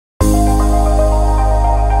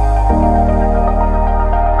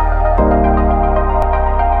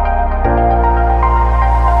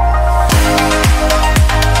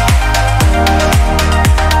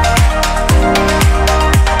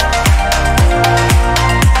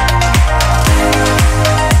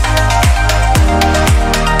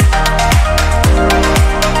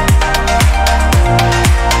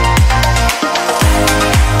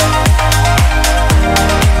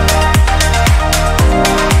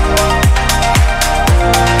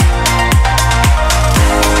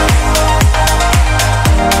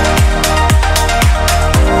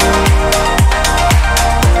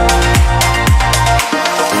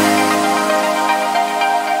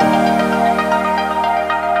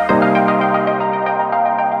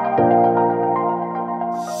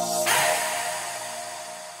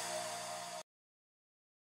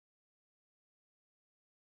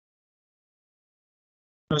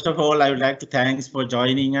First of all, I would like to thank for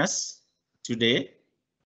joining us today.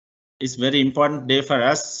 It's very important day for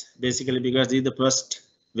us, basically because this is the first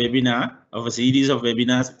webinar of a series of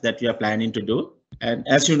webinars that we are planning to do. And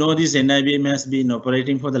as you know, this NIBM has been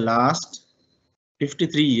operating for the last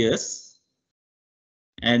 53 years.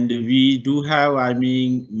 And we do have,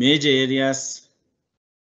 major areas.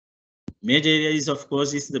 Major areas, of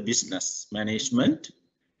course, is the business management,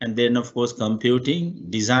 and then, of course, computing,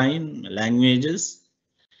 design, languages.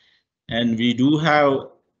 And we do have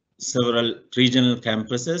several regional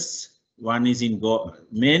campuses. One is in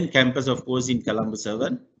main campus, of course, in Colombo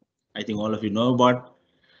 7. I think all of you know about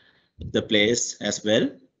the place as well.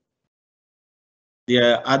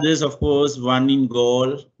 There are others, of course, one in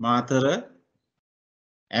Galle, Mathura,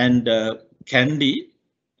 and Kandy.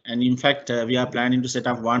 And in fact, we are planning to set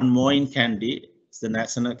up one more in Kandy. It's the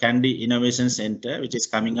National Kandy Innovation Center, which is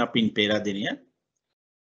coming up in Peradeniya.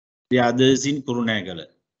 The others in Kurunegala.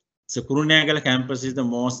 So Kurunegala campus is the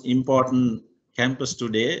most important campus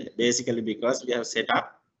today, basically because we have set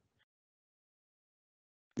up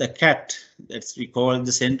the CAT, that's we call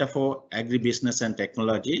the Center for Agribusiness and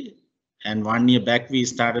Technology. And 1 year back, we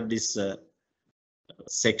started this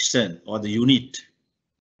section or the unit,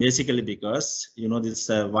 basically because, you know, this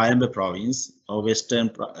Wayamba province or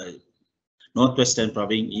northwestern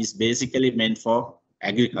province is basically meant for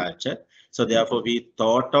agriculture. So therefore, we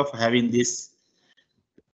thought of having this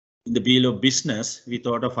in the field of business. We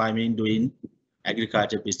thought of doing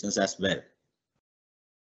agriculture business as well.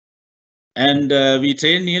 And we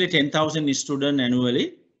train nearly 10,000 students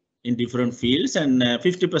annually in different fields, and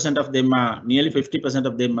 50% of them are nearly 50%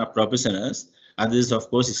 of them are professionals. Others,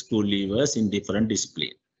 of course, school leavers in different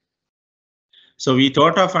disciplines. So we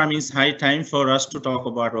thought of, it's high time for us to talk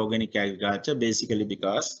about organic agriculture, basically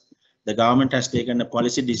because the government has taken a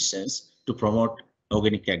policy decisions to promote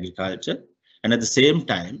organic agriculture. And at the same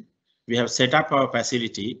time, we have set up our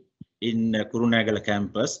facility in Kurunegala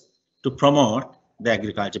Campus to promote the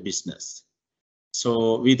agriculture business.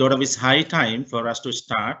 So we thought of it's high time for us to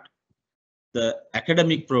start the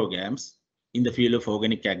academic programs in the field of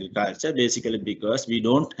organic agriculture, basically because we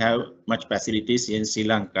don't have much facilities in Sri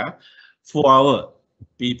Lanka for our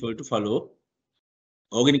people to follow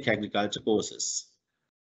organic agriculture courses.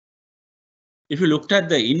 If you looked at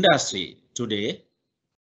the industry today,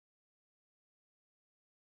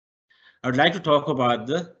 I would like to talk about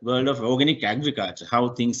the world of organic agriculture, how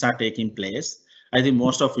things are taking place. I think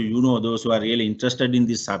most of you know, those who are really interested in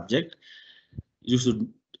this subject, you should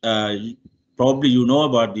probably you know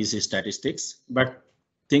about these statistics, but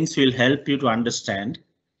things will help you to understand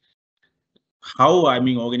how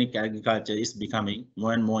organic agriculture is becoming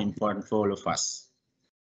more and more important for all of us.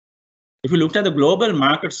 If you look at the global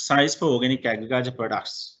market size for organic agriculture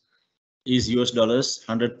products is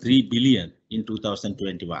 $103 billion in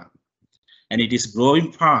 2021. And it is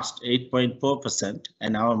growing fast, 8.4%,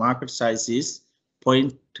 and our market size is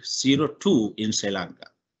 0.02 in Sri Lanka.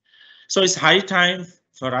 So it's high time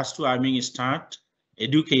for us to start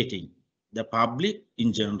educating the public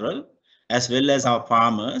in general, as well as our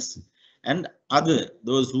farmers and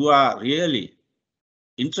those who are really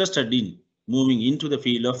interested in moving into the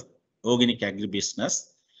field of organic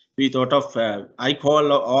agribusiness. We thought of, I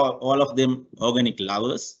call all of them organic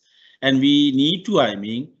lovers, and we need to,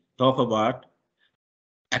 talk about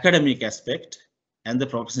academic aspect and the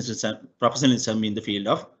professionalism in the field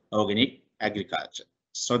of organic agriculture.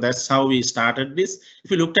 So that's how we started this.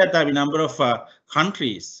 If you looked at the number of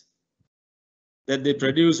countries that they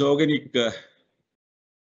produce organic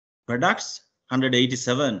products,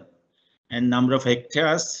 187, and number of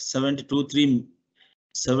hectares,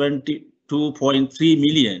 72.3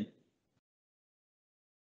 million.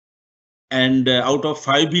 And out of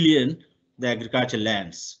 5 billion, the agriculture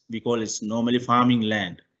lands, we call it normally farming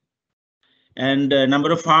land. And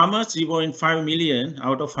number of farmers, 3.5 million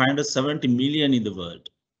out of 570 million in the world.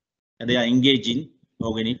 And they are engaged in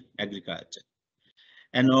organic agriculture.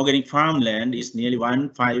 And organic farmland is nearly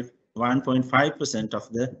 1.5% of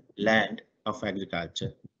the land of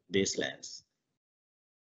agriculture based lands.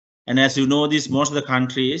 And as you know, most of the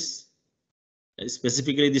countries,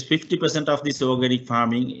 specifically this 50% of this organic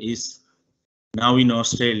farming is now in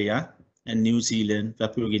Australia and New Zealand,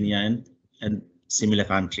 Papua New Guinea and similar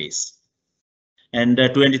countries. And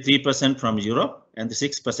 23% from Europe and the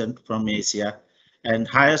 6% from Asia, and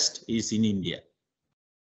highest is in India.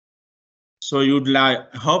 So you'd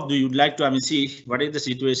like to see what is the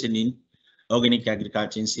situation in organic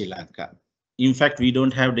agriculture in Sri Lanka. In fact, we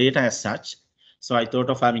don't have data as such. So I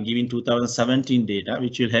thought of giving 2017 data,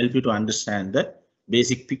 which will help you to understand the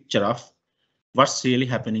basic picture of what's really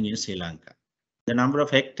happening in Sri Lanka. The number of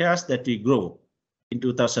hectares that we grow in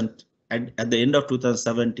 2000 at the end of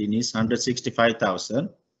 2017 is 165,000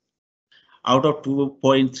 out of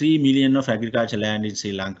 2.3 million of agricultural land in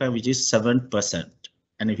Sri Lanka, which is 7%.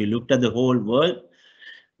 And if you looked at the whole world,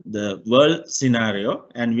 the world scenario,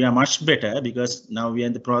 and we are much better because now we are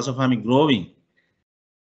in the process of growing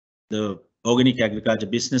the organic agriculture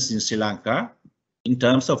business in Sri Lanka in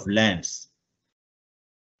terms of lands.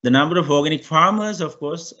 The number of organic farmers, of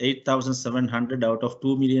course, 8,700 out of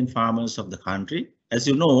 2 million farmers of the country. As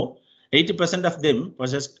you know, 80% of them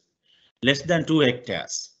possess less than 2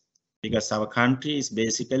 hectares because our country is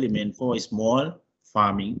basically meant for small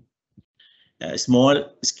farming,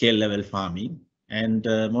 small scale level farming, and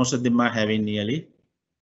most of them are having nearly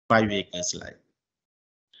 5 acres like.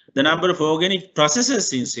 The number of organic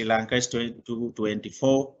processors in Sri Lanka is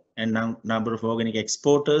 24, and number of organic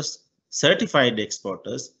exporters, certified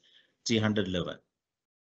exporters, 311.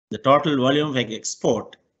 The total volume of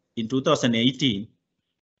export in 2018,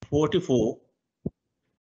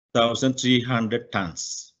 44,300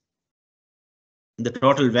 tons. The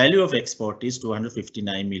total value of export is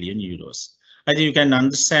 259 million euros. I think you can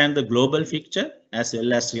understand the global picture as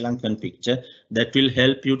well as Sri Lankan picture. That will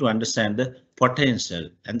help you to understand the potential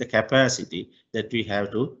and the capacity that we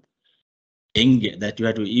have to engage, that you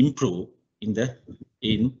have to improve in the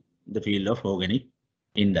field of organic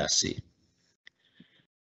industry.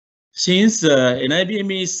 Since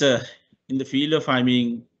NIBM is in the field of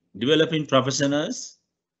developing professionals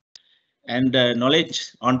and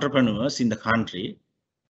knowledge entrepreneurs in the country,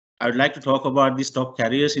 I would like to talk about these top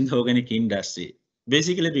careers in the organic industry.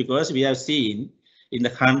 Basically, because we have seen in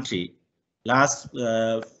the country last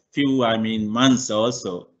few months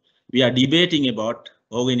also, we are debating about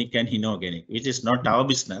organic and inorganic, which is not our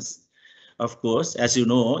business. Of course, as you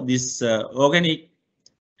know, this organic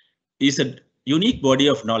is a unique body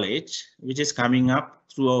of knowledge which is coming up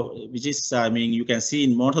through, which is you can see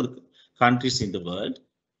in most of the countries in the world.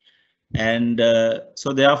 And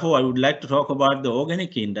so therefore, I would like to talk about the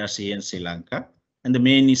organic industry in Sri Lanka. And the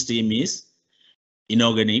main stream is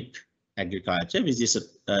inorganic agriculture, which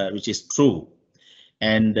is true.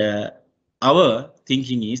 And our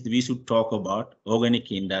thinking is we should talk about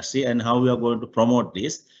organic industry and how we are going to promote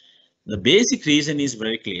this. The basic reason is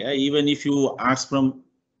very clear. Even if you ask from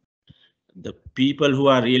the people who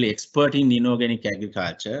are really expert in inorganic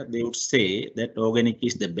agriculture, they would say that organic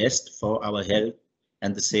is the best for our health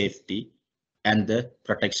and the safety and the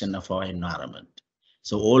protection of our environment.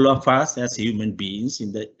 So all of us as human beings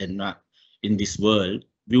in this world,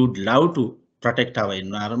 we would love to protect our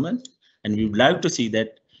environment, and we would like to see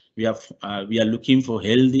that we are looking for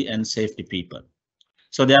healthy and safety people.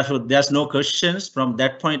 So therefore, there's no questions from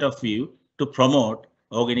that point of view to promote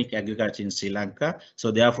organic agriculture in Sri Lanka.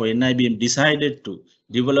 So therefore, NIBM decided to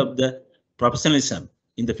develop the professionalism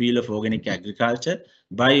in the field of organic agriculture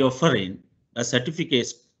by offering a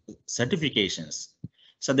certifications.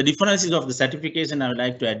 So the differences of the certification, I would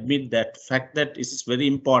like to admit that fact that it is very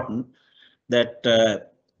important that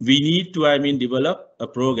we need to develop a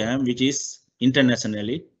program which is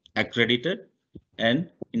internationally accredited and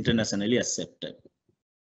internationally accepted.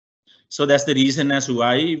 So that's the reason as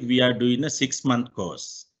why we are doing a 6-month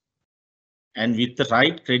course and with the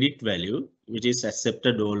right credit value, which is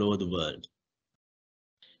accepted all over the world.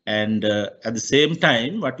 And at the same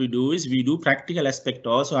time, what we do is we do practical aspect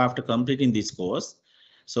also after completing this course,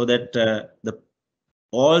 so that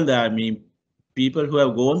all the people who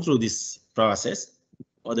have gone through this process,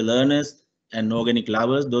 or the learners and organic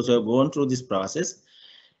lovers, those who have gone through this process,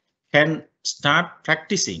 can start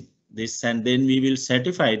practicing this, and then we will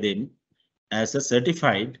certify them as a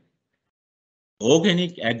certified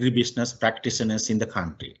organic agribusiness practitioners in the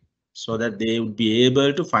country, so that they would be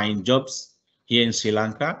able to find jobs here in Sri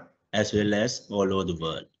Lanka as well as all over the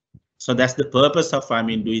world. So that's the purpose of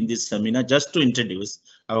doing this seminar, just to introduce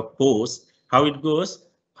our course, how it goes,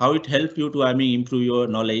 how it helps you to improve your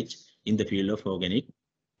knowledge in the field of organic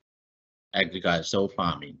agriculture or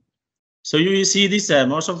farming. So you see this,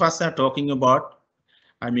 most of us are talking about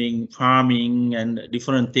farming and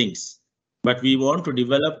different things, but we want to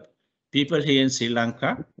develop people here in Sri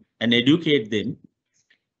Lanka and educate them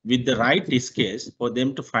with the right skills for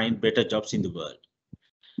them to find better jobs in the world.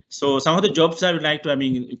 So some of the jobs I would like to,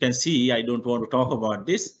 you can see, I don't want to talk about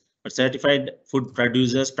this, but certified food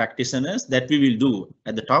producers, practitioners, that we will do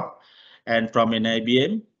at the top, and from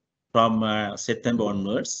NIBM from September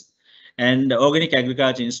onwards, and organic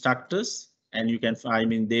agriculture instructors, and you can,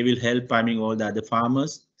 they will help, all the other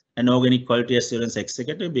farmers, and organic quality assurance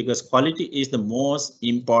executive, because quality is the most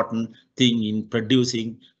important thing in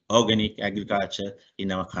producing organic agriculture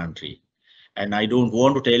in our country. And I don't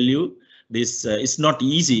want to tell you this it's not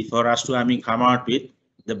easy for us to come out with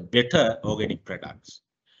the better organic products.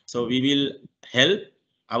 So we will help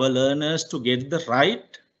our learners to get the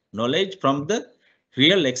right knowledge from the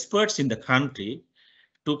real experts in the country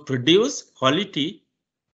to produce quality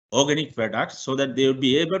organic products so that they will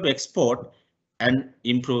be able to export and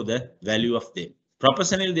improve the value of them.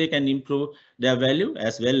 Professionally, they can improve their value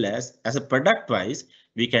as well as a product wise,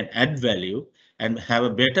 we can add value and have a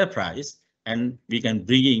better price, and we can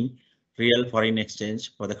bring in real foreign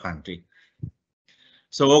exchange for the country.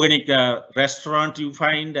 So organic restaurant you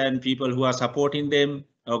find and people who are supporting them,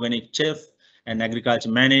 organic chef and agriculture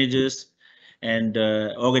managers and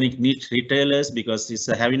organic meat retailers, because it's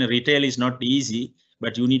having a retail is not easy,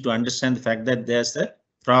 but you need to understand the fact that there's a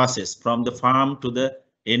process from the farm to the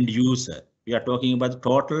end user. We are talking about the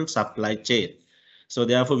total supply chain. So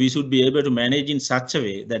therefore we should be able to manage in such a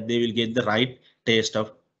way that they will get the right taste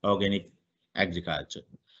of organic agriculture.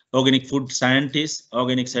 Organic food scientists,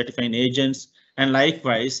 organic certifying agents, and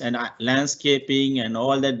likewise, and landscaping and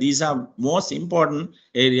all that, these are most important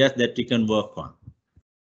areas that we can work on.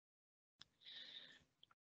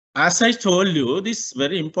 As I told you, this is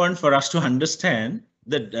very important for us to understand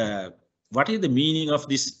that what is the meaning of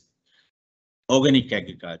this organic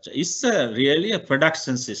agriculture. It's really a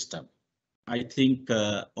production system. I think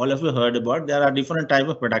all of you heard about there are different types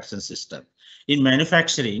of production system. In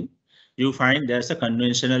manufacturing, you find there's a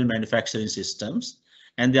conventional manufacturing systems.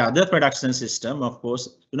 And the other production system, of course,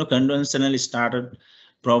 conventionally started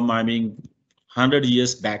from, 100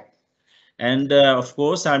 years back. And of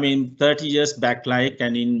course, 30 years back,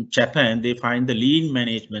 and in Japan, they find the lean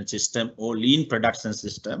management system or lean production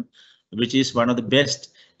system, which is one of the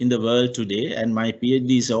best in the world today. And my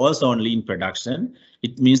PhD is also on lean production.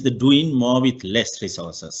 It means the doing more with less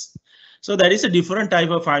resources. So that is a different type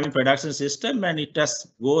of farming production system, and it has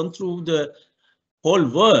gone through the whole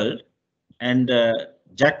world. And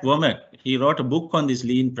Jack Womack, he wrote a book on this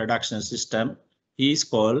lean production system.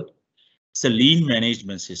 It's a lean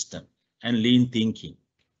management system and lean thinking.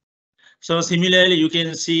 So similarly, you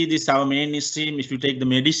can see this our mainstream. If you take the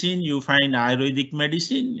medicine, you find Ayurvedic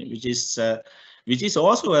medicine, which is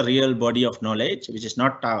also a real body of knowledge, which is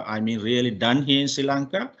not, really done here in Sri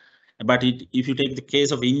Lanka. But if you take the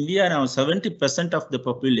case of India, now 70% of the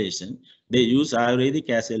population, they use Ayurvedic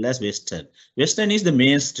as well as Western. Western is the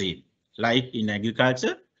mainstream, like in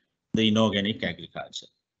agriculture, the inorganic agriculture.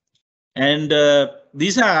 And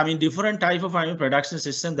these are, different type of production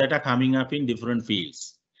systems that are coming up in different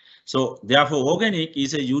fields. So therefore, organic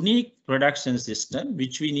is a unique production system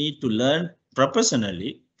which we need to learn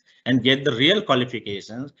professionally and get the real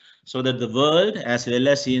qualifications so that the world as well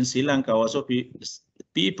as in Sri Lanka also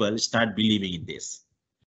people start believing in this.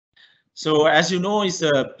 So as you know, it's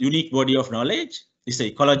a unique body of knowledge. It's an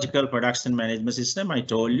ecological production management system, I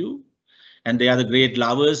told you. And they are the great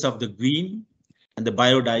lovers of the green and the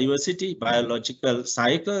biodiversity, biological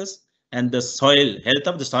cycles, and the soil, health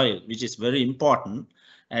of the soil, which is very important.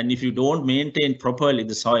 And if you don't maintain properly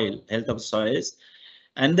the soil, health of the soils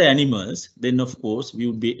and the animals, then of course we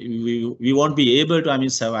won't be able to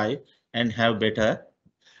survive and have better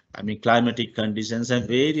climatic conditions and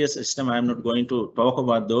various systems. I'm not going to talk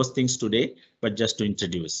about those things today, but just to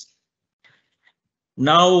introduce.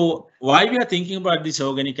 Now, why we are thinking about this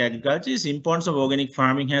organic agriculture is importance of organic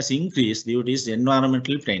farming has increased due to its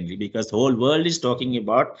environmentally friendly, because the whole world is talking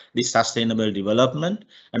about this sustainable development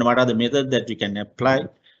and what are the methods that we can apply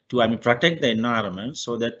to protect the environment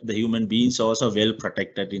so that the human beings are also well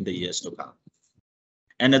protected in the years to come.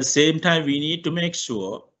 And at the same time, we need to make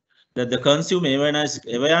sure that the consumer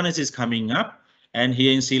awareness is coming up. And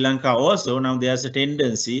here in Sri Lanka also, now there's a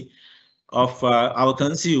tendency of our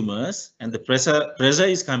consumers, and the pressure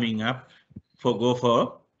is coming up go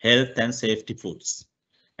for health and safety foods.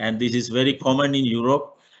 And this is very common in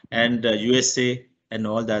Europe and USA and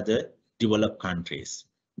all the other developed countries.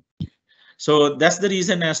 So that's the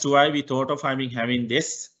reason as to why we thought of having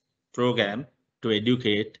this program to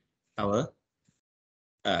educate our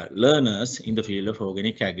learners in the field of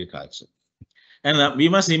organic agriculture. And we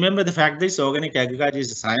must remember the fact that organic agriculture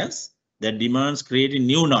is a science that demands creating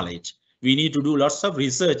new knowledge. We need to do lots of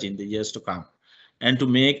research in the years to come and to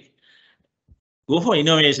go for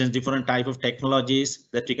innovations, different type of technologies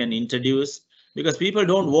that we can introduce, because people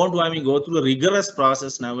don't want to go through a rigorous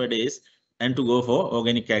process nowadays and to go for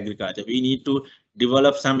organic agriculture. We need to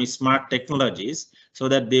develop some smart technologies so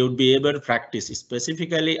that they would be able to practice,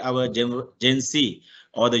 specifically our Gen Z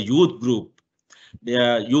or the youth group. They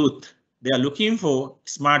are looking for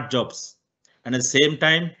smart jobs, and at the same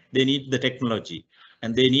time they need the technology.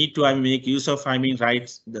 And they need to make use of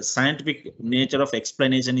rights. The scientific nature of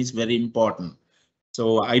explanation is very important.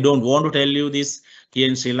 So I don't want to tell you this here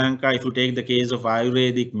in Sri Lanka. If you take the case of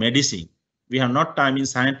Ayurvedic medicine, we have not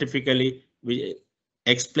scientifically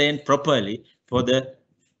explained properly for the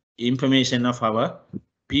information of our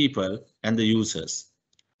people and the users.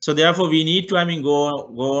 So therefore, we need to go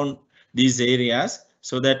on these areas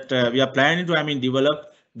so that we are planning to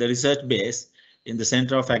develop the research base in the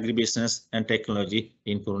Center of Agribusiness and Technology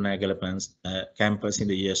in Kurunegala Campus in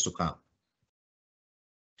the years to come.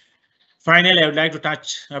 Finally, I would like to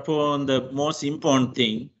touch upon the most important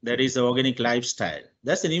thing, that is the organic lifestyle.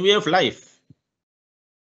 That's a new way of life.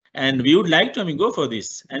 And we would like to go for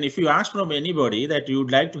this. And if you ask from anybody that you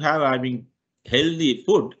would like to have healthy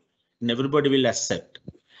food, and everybody will accept.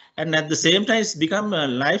 And at the same time, it's become a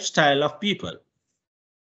lifestyle of people.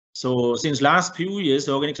 So since last few years,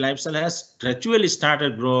 organic lifestyle has gradually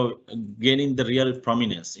started gaining the real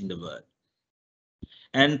prominence in the world.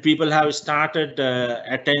 And people have started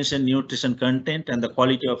attention, nutrition content, and the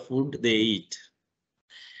quality of food they eat.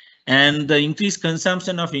 And the increased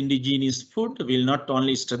consumption of indigenous food will not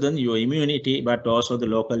only strengthen your immunity, but also the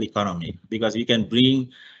local economy, because we can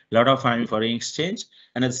bring a lot of foreign exchange,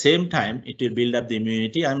 and at the same time, it will build up the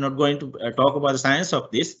immunity. I'm not going to talk about the science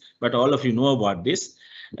of this, but all of you know about this.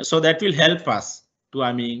 So that will help us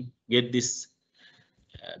to get this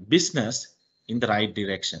business in the right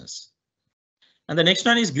directions. And the next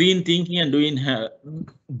one is green thinking and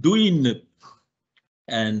doing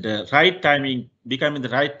and right timing, becoming the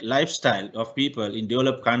right lifestyle of people in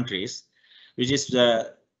developed countries, which is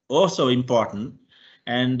also important.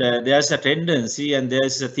 And there's a tendency and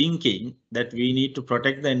there's a thinking that we need to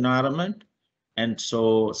protect the environment. And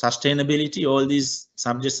so sustainability, all these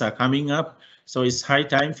subjects are coming up. So it's high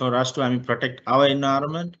time for us to protect our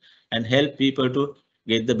environment and help people to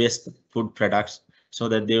get the best food products, so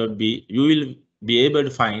that you will be able to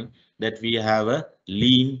find that we have a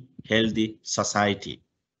lean, healthy society.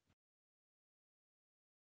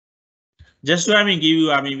 Just to give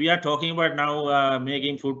you, we are talking about now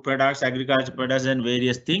making food products, agriculture products, and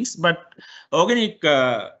various things, but organic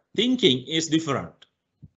thinking is different.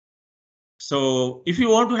 So if you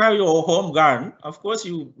want to have your home garden, of course,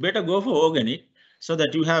 you better go for organic so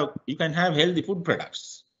that you can have healthy food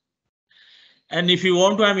products. And if you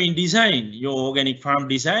want to design your organic farm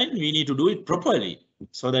design, we need to do it properly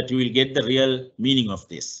so that you will get the real meaning of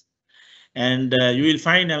this. And you will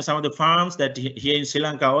find some of the farms that here in Sri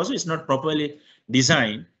Lanka also is not properly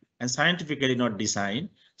designed and scientifically not designed,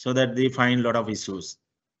 so that they find a lot of issues.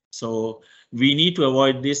 So we need to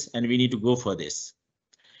avoid this and we need to go for this.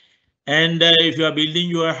 And if you are building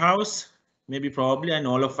your house, maybe probably, and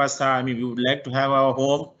all of us are, we would like to have our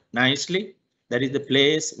home nicely. That is the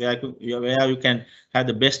place where you can have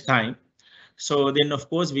the best time. So then, of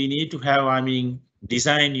course, we need to have,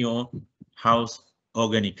 design your house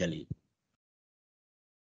organically.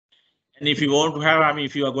 And if you want to have,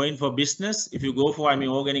 if you are going for business, if you go for,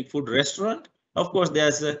 organic food restaurant, of course,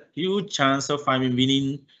 there's a huge chance of,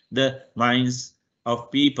 winning the minds of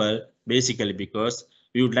people, basically, because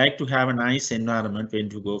we would like to have a nice environment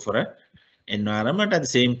when you go for an environment, at the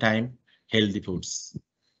same time, healthy foods.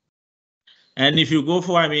 And if you go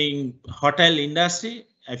for, hotel industry,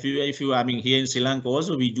 if you here in Sri Lanka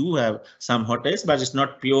also, we do have some hotels, but it's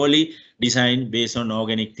not purely designed based on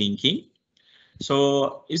organic thinking.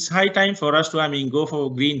 So it's high time for us to go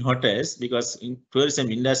for green hotels, because in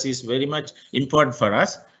tourism industry is very much important for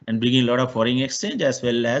us and bringing a lot of foreign exchange, as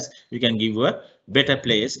well as we can give a better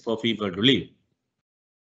place for people to live.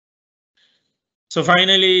 So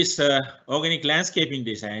finally, it's organic landscaping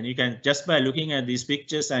design. You can just by looking at these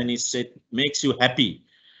pictures and it makes you happy.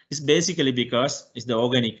 It's basically because it's the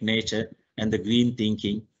organic nature and the green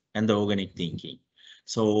thinking and the organic thinking.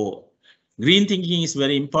 So green thinking is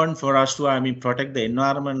very important for us to protect the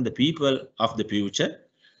environment, the people of the future.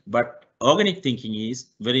 But organic thinking is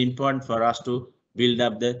very important for us to build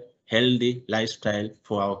up the healthy lifestyle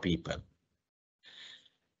for our people.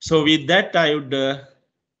 So with that, I would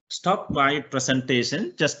stop my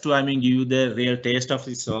presentation just to give you the real taste of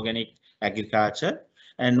this organic agriculture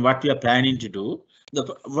and what we are planning to do.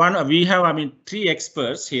 We have 3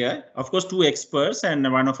 experts here, of course 2 experts and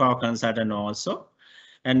one of our consultant also.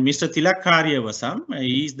 And Mr. Tilak Karyavasam,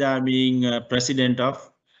 he is the president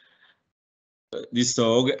of this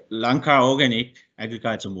Lanka Organic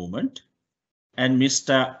Agriculture Movement, and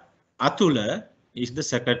Mr. Atula is the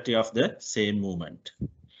secretary of the same movement.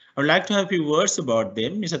 I would like to have a few words about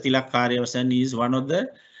them. Mr. Tilak Karyavasan is one of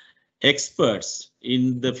the experts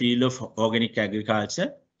in the field of organic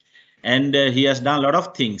agriculture, and he has done a lot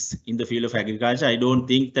of things in the field of agriculture. I don't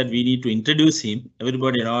think that we need to introduce him.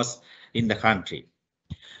 Everybody knows in the country.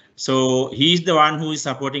 So he's the one who is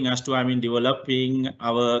supporting us to, developing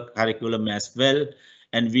our curriculum as well.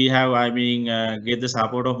 And we have, get the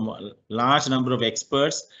support of large number of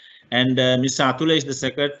experts. And Mr. Atula is the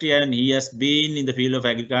secretary, and he has been in the field of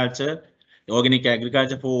agriculture, organic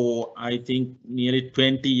agriculture, for I think nearly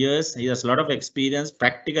 20 years. He has a lot of experience,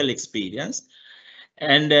 practical experience.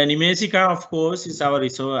 And Nimeshika, of course, is our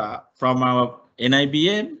resource from our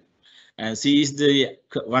NIBM. And she is the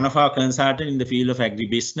one of our consultant in the field of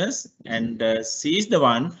agribusiness, and she is the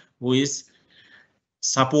one who is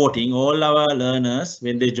supporting all our learners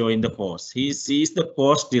when they join the course. She is the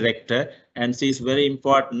course director, and she is very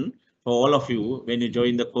important for all of you when you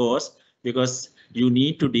join the course, because you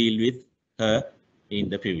need to deal with her in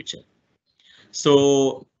the future.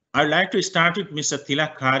 So I'd like to start with Mr.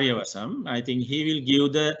 Tilak Karyavasam. I think he will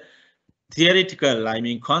give the theoretical,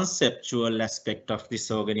 conceptual aspect of this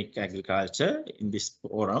organic agriculture in this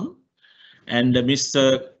forum. And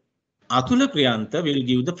Mr. Atula Priyanta will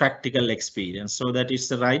give the practical experience. So that is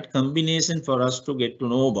the right combination for us to get to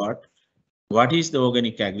know about what is the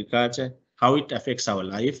organic agriculture, how it affects our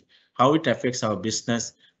life, how it affects our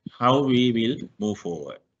business, how we will move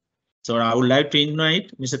forward. So I would like to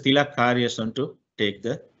invite Mr. Tilak Karyasan to take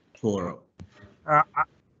the forum.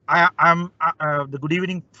 The good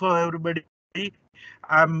evening for everybody.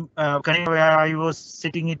 I'm where I was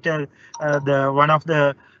sitting at the one of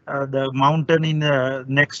the mountain in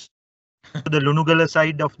next to the Lunugala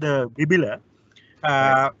side of the Bibila.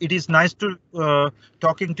 It is nice to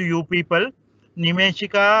talking to you people.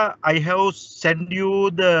 Nimeshika, I have sent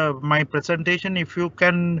you my presentation. If you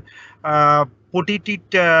can put it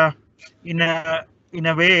in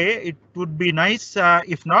a way, it would be nice.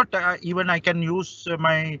 If not, even I can use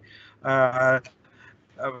my.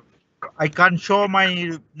 I can't show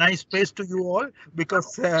my nice face to you all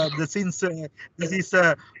because since this is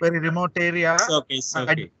a very remote area, It's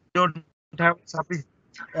okay. I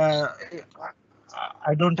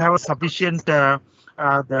don't have a sufficient the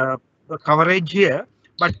coverage here,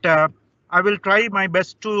 but I will try my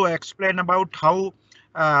best to explain about how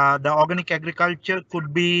the organic agriculture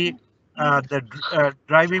could be the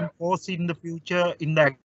driving force in the future in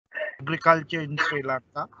the agriculture in Sri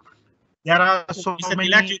Lanka. There are so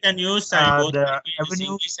many. You can use both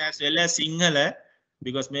English as well as Sinhala,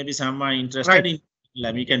 because maybe some are interested in.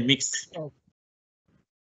 We can mix.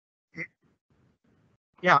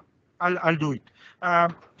 Yeah, I'll do it.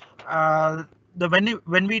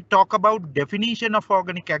 When we talk about definition of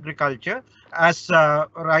organic agriculture, as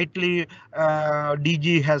rightly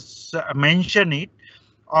DG has mentioned it,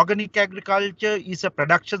 organic agriculture is a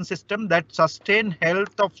production system that sustains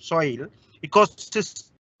health of soil, ecosystem,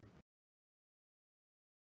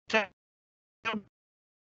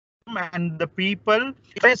 and the people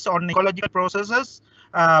based on ecological processes,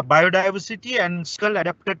 biodiversity, and skill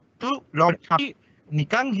adapted to long.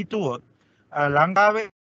 Nikang hituwot Lankawe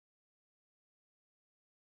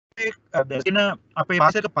අපේ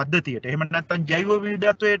වාසයක පද්ධතියට එහෙම නැත්නම් ජෛව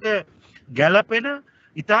විවිධත්වයට ගැලපෙන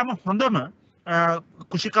ඉතාම හොඳම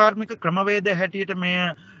කුෂිකාර්මික ක්‍රමවේද හැටියට මේ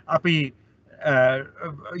අපි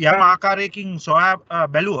යම් ආකාරයකින් සොයා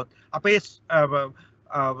බැලුවොත් අපේ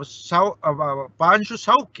පාංශු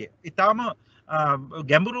සෞඛ්‍ය ඉතාම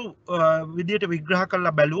ගැඹුරු විදියට විග්‍රහ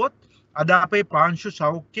කරලා බැලුවොත් අද අපේ පාංශු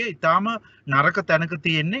සෞඛ්‍ය ඉතාම නරක තැනක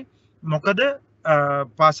තියෙන්නේ මොකද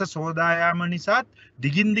පාස සෝදායාම නිසාත්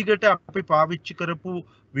දිගින් දිගට අපි පාවිච්චි කරපු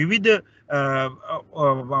විවිධ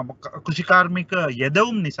කෘෂිකාර්මික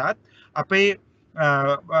යෙදවුම් නිසාත් අපේ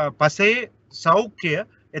පසේ සෞඛ්‍ය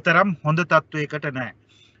එතරම් හොඳ තත්වයකට නැහැ.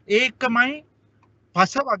 ඒකමයි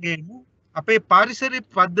පස වගේම අපේ පාරිසරික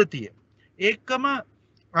පද්ධතිය ඒකම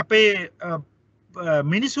අපේ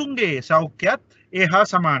මිනිසුන්ගේ සෞඛ්‍යත් ඒ හා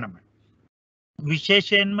සමානමයි.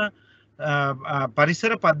 විශේෂයෙන්ම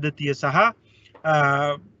පරිසර පද්ධතිය සහ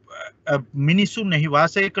මිනිසුන් එහි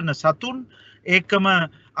වාසය කරන සතුන් ඒකම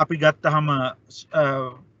අපි ගත්තහම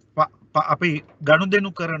අපි ගනුදෙනු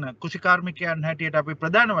කරන කෘෂිකාර්මිකයන් හැටියට අපි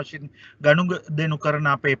ප්‍රධාන වශයෙන් ගනුදෙනු කරන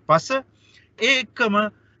අපේ පස ඒකම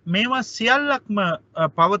මේවා සියල්ලක්ම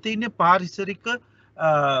පවතින පාරිසරික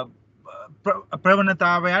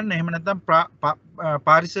ප්‍රවණතාවයන් එහෙම නැත්නම්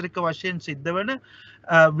පාරිසරික වශයෙන් සිද්ධ වෙන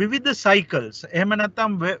විවිධ සයිකල්ස් එහෙම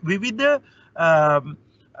නැත්නම් විවිධ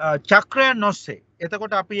චක්‍රයන් ඔස්සේ.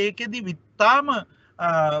 එතකොට අපි ඒකෙදි විත්තාම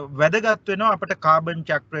වැදගත් වෙනවා අපිට කාබන්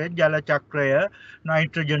චක්‍රය, ජල චක්‍රය,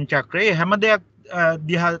 නයිට්‍රජන් චක්‍රය හැම දෙයක්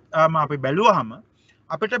දිහාම අපි බැලුවාම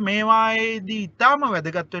අපිට මේවායේදී ඉතාම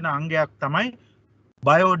වැදගත් වෙන අංගයක් තමයි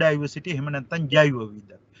බයෝඩයිවර්සිටි එහෙම නැත්නම් ජෛව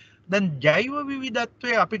විවිධත්වය. දැන් ජෛව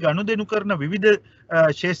විවිධත්වය අපි ගනුදෙනු කරන විවිධ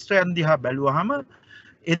ශාස්ත්‍රයන් දිහා බැලුවාම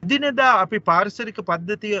එදිනෙදා අපි පාරිසරික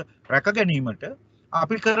පද්ධතිය රැක ගැනීමට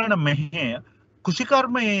අපි කරන මෙහෙය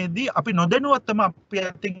කෘෂිකර්මයේදී අපි නොදැනුවත්වම අපි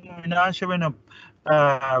අතින් විනාශ වෙන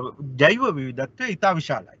ජෛව විවිධත්වය ඉතා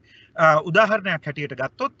විශාලයි. උදාහරණයක් හැටියට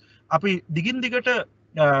ගත්තොත් අපි දිගින් දිගට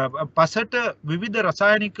පසට විවිධ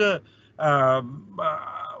රසායනික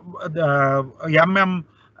යම් යම්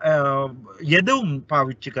යෙදවුම්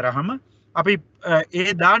පාවිච්චි කරාම අපි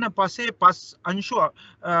ඒ දාන පසේ පස් අංශුව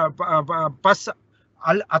පස්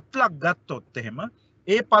අත්ලක් ගත්තොත් එහෙම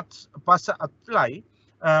ඒ පස් අත්ලයි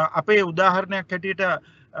අපේ උදාහරණයක් හැටියට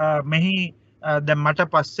මෙහි දැන් මට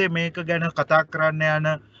පස්සේ මේක ගැන කතා කරන්න යන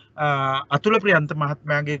අතුල ප්‍රියන්ත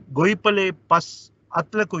මහත්මයාගේ ගොවිපලේ පස්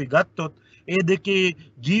අත්ලකුයි ගත්තොත් ඒ දෙකේ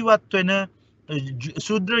ජීවත් වෙන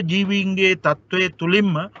ශුද්‍ර ජීවීන්ගේ තත්ත්වය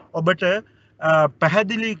තුලින්ම ඔබට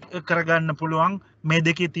පැහැදිලි කරගන්න පුළුවන් මේ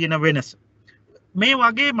දෙකේ තියෙන වෙනස. මේ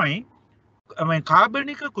වගේමයි මේ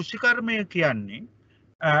කාබනික කෘෂිකර්මය කියන්නේ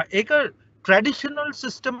ඒක ට්‍රැඩිෂනල්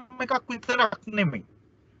සිස්ටම් එකක් විතරක් නෙමෙයි.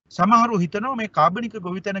 සමහරු හිතනවා මේ කාබනික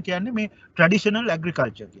ගොවිතැන කියන්නේ මේ ට්‍රැඩිෂනල්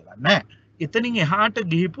ඇග්‍රිකල්චර් කියලා. නෑ. එතනින් එහාට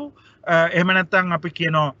ගිහිපු එහෙම නැත්නම් අපි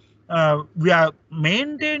කියනවා we are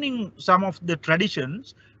maintaining some of the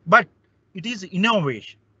traditions but it is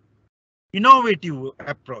innovative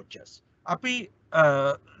approaches. අපි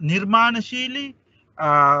නිර්මාණශීලී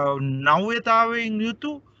නව්‍යතාවයෙන්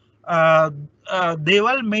යුතු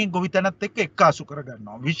දේවල් මේ ගොවිතැනත් එක්ක එක්කාසු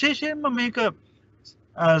කරගන්නවා. විශේෂයෙන්ම මේක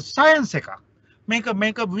සයන්ස් එකක්.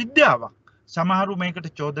 මේක විද්‍යාවක්. සමහරු මේකට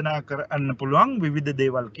චෝදනා කරන්න පුළුවන් විවිධ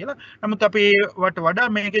දේවල් කියලා. නමුත් අපි වට වඩා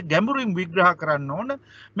මේක ගැඹුරින් විග්‍රහ කරන්න ඕන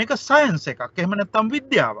මේක සයන්ස් එකක්. එහෙම නැත්නම්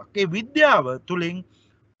විද්‍යාවක්. ඒ විද්‍යාව තුලින්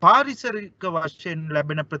පාරිසරික වශයෙන්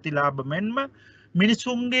ලැබෙන ප්‍රතිලාභ මෙන්ම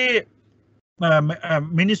මිනිසුන්ගේ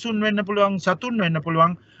මිනිසුන් වෙන්න පුළුවන් සතුන් වෙන්න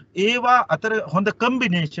පුළුවන් ඒවා අතර හොඳ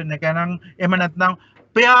කම්බිනේෂන් එක නම් එහෙම නැත්නම්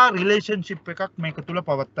peer relationship එකක් මේක තුල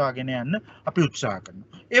පවත්වාගෙන යන්න අපි උත්සාහ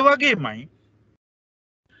කරනවා. ඒ වගේමයි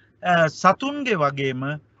සතුන්ගේ වගේම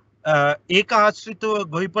ඒක ආශ්‍රිතව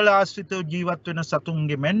ගොවිපල ආශ්‍රිතව ජීවත් වෙන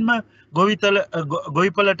සතුන්ගේ මෙන්ම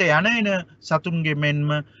ගොවිපලට යන එන සතුන්ගේ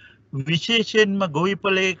මෙන්ම විශේෂයෙන්ම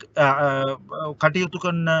ගොවිපලේ කටයුතු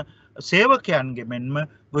කරන සේවකයන්ගේ මෙන්ම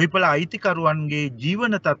ගොවිපල අයිතිකරුවන්ගේ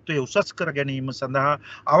ජීවන තත්ත්වය උසස් කර ගැනීම සඳහා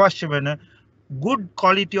අවශ්‍ය වෙන good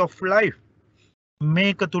quality of life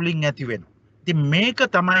මේක තුලින් ඇති වෙනවා. ඉතින් මේක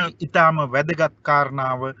තමයි ඊටාම වැදගත්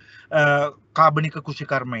කාරණාව කාබනික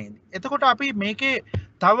කෘෂිකර්මයේදී. එතකොට අපි මේකේ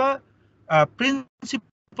තව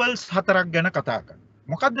principles හතරක් ගැන කතා කරනවා.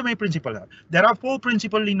 මොකද්ද මේ principle? There are 4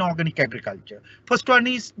 principles in organic agriculture. First one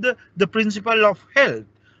is the principle of health.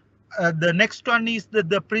 The next one is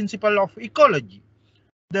the principle of ecology.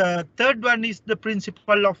 The third one is the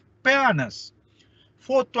principle of fairness.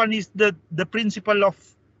 Fourth one is the principle of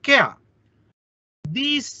care.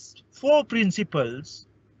 These 4 principles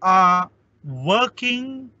are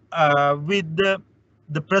working with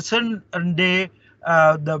the present day.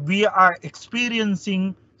 We are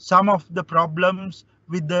experiencing some of the problems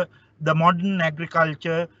with the modern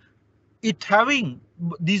agriculture. It having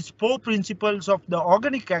these 4 principles of the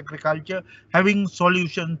organic agriculture having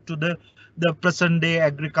solution to the present day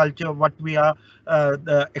agriculture what we are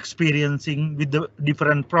experiencing with the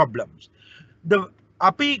different problems.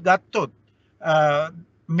 අපි ගත්තොත්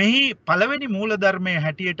මෙහි පළවෙනි මූලධර්මයේ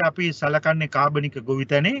හැටියට අපි සලකන්නේ කාබනික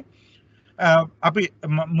ගොවිතැනේ. අපි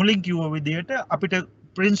මුලින් කිව්ව විදිහට අපිට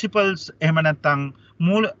principles එහෙම නැත්නම්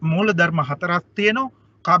මූලධර්ම හතරක් තියෙනවා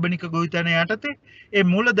කාබනික ගොවිතැන යටතේ. ඒ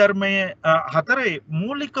මූලධර්මයේ හතරේ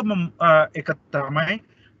මූලිකම එක තමයි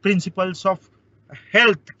principles of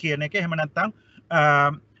health කියන එක. එහෙම නැත්නම්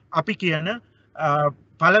අපි කියන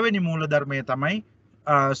පළවෙනි මූලධර්මය තමයි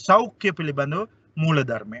සෞඛ්‍ය පිළිබඳව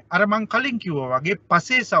මූලධර්මය. අර මං කලින් කිව්වා වගේ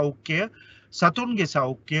පසේ සෞඛ්‍ය සතුන්ගේ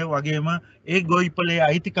සෞඛ්‍ය වගේම ඒ ගොවිපලේ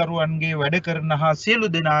අයිතිකරුවන්ගේ වැඩ කරන හා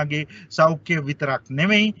සියලු දෙනාගේ සෞඛ්‍ය විතරක්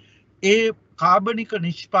නෙමෙයි ඒ කාබනික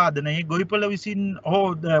නිෂ්පාදනයේ ගොවිපල විසින් හෝ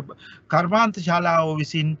කර්මාන්ත ශාලාව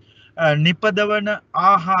විසින් නිපදවන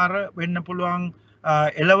ආහාර වෙන්න පුළුවන්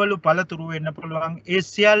එළවලු පළතුරු වෙන්න පුළුවන් ඒ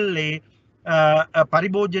සියල්ලේ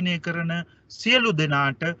පරිභෝජනය කරන සියලු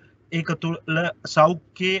දෙනාට ඒක තුල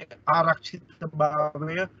සෞඛ්‍ය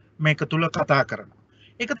ආරක්ෂිතභාවය මේක තුල කතා කරනවා.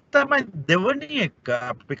 ඒක තමයි දෙවැනි එක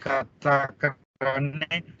අපි කතා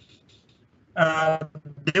කරන්නේ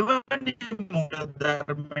දෙවැනි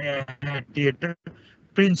මූලධර්මය හැටියට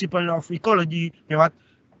principle of ecology එවත්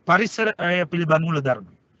පරිසරය පිළිබඳ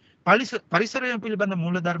මූලධර්මය. පරිසරය පිළිබඳ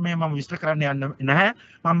මූලධර්මය මම විස්තර කරන්න යන්න නැහැ.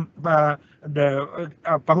 මම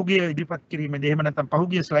පහුගිය ඉදිරිපත් කිරීමේදී එහෙම නැත්නම්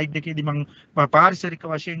පහුගිය ස්ලයිඩ් එකේදී මම පාරිසරික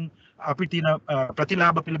වශයෙන් අපි තියෙන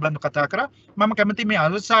ප්‍රතිලාභ පිළිබඳව කතා කරා. මම කැමති මේ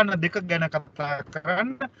අවසාන දෙක ගැන කතා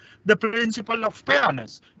කරන්න. The principle of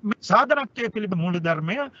fairness. සාධාරණත්වයේ පිළිබඳ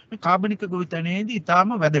මූලධර්මය මේ කාබනික ගොවිතැනේදී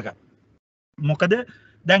ඉතාම වැදගත්. මොකද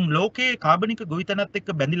දැන් ලෝකයේ කාබනික ගොවිතැනත් එක්ක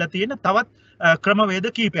බැඳිලා තියෙන තවත් ක්‍රමවේද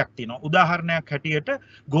කීපයක් තියෙනවා. උදාහරණයක් හැටියට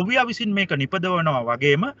ගොවියා විසින් මේක නිපදවනවා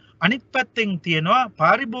වගේම අනිත් පැත්තෙන් තියෙනවා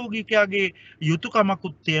පාරිභෝගිකයාගේ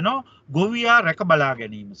යුතුයකමකුත් තියෙනවා ගොවියා රැක බලා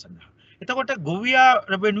ගැනීම සඳහා. එතකොට ගොවියා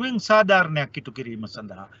වෙනුවෙන් සාධාරණයක් ඉටු කිරීම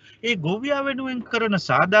සඳහා ඒ ගොවියා වෙනුවෙන් කරන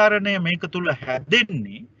සාධාරණය මේක තුල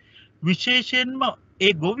හැදෙන්නේ විශේෂයෙන්ම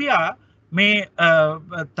ඒ ගොවියා මේ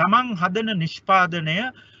තමන් හදන නිෂ්පාදනය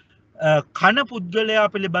කන පුද්ගලයා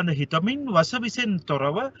පිළිබඳ හිතමින් වසවිසෙන්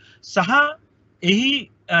තොරව සහ එහි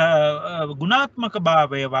ගුණාත්මක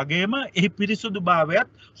භාවය වගේම එහි පිරිසුදු භාවයත්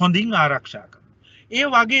හොඳින් ආරක්ෂා කරනවා. ඒ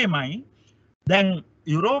වගේමයි දැන්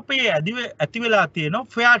යුරෝපයේ ඇති වෙලා තියෙන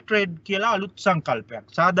ෆෙයාර් ට්‍රේඩ් කියලා අලුත් සංකල්පයක්.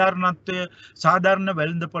 සාධාරණත්වය සාධාරණ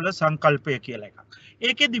වෙළඳපොළ සංකල්පය කියලා එකක්.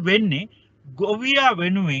 ඒකෙදි වෙන්නේ ගොවියා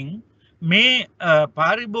වෙනුවෙන් මේ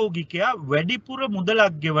පාරිභෝගිකයා වැඩිපුර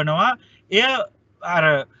මුදලක් ගෙවනවා. එය අර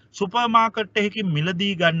සුපර් මාකට් එකකින්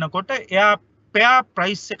මිලදී ගන්නකොට එයා පෙයා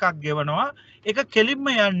ප්‍රයිස් එකක් ගෙවනවා. ඒක කෙලින්ම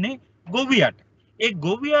යන්නේ ගොවියට. ඒ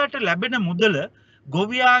ගොවියාට ලැබෙන මුදල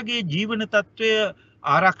ගොවියාගේ ජීවන තත්ත්වය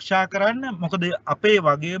ආරක්ෂා කරන්න. මොකද අපේ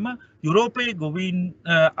වගේම යුරෝපයේ ගොවීන්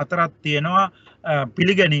අතරත් තියෙනවා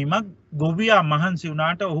පිළිගැනීමක් ගොවියා මහන්සි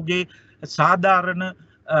වුණාට ඔහුගේ සාධාරණ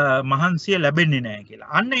මහන්සිය ලැබෙන්නේ නැහැ කියලා.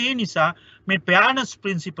 අන්න ඒ නිසා මේ ෆෙයාර්නස්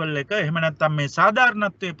ප්‍රින්සිපල් එක එහෙම නැත්නම් මේ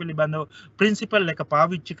සාධාරණත්වය පිළිබඳව ප්‍රින්සිපල් එක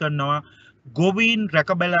පාවිච්චි කරනවා ගොවීන්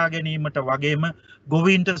රැක බලා ගැනීමට වගේම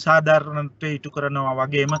ගොවීන්ට සාධාරණත්වය ඉටු කරනවා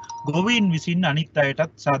වගේම ගොවීන් විසින් අනිත්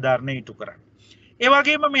අයටත් සාධාරණ ඉටු කරනවා. ඒ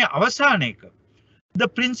වගේම මේ අවසාන එක the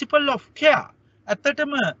principle of care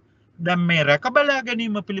ඇත්තටම දැන් මේ රැක බලා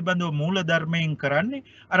ගැනීම පිළිබඳව මූල ධර්මයෙන් කරන්නේ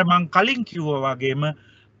අර මං කලින් කිව්වා වගේම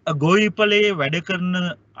ගොවිපලයේ වැඩ කරන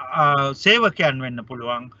සේවකයන් වෙන්න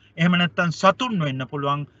පුළුවන්. එහෙම නැත්නම් සතුන් වෙන්න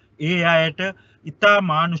පුළුවන්. ඒ අයට ඉතා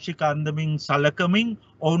මානුෂික අන්දමින් සලකමින්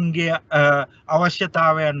ඔවුන්ගේ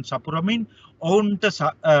අවශ්‍යතාවයන් සපුරමින් ඔවුන්ට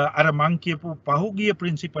අර මං කියපු පහුගිය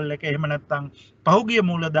ප්‍රින්සිපල් එක එහෙම නැත්නම් පහුගිය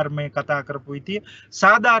මූල ධර්මයේ කතා කරපු විදිය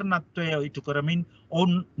සාධාරණත්වය ඉටු කරමින්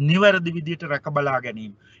ඔවුන් නිවැරදි විදියට රැක බලා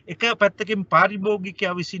ගැනීම. එක පැත්තකින්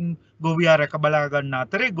පාරිභෝගිකයා විසින් ගොවියා රැක බලා ගන්න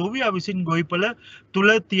අතරේ ගොවියා විසින් ගොවිපළ තුල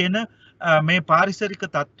තියෙන මේ පාරිසරික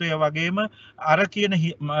තත්ත්වය වගේම අර කියන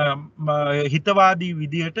හිතවාදී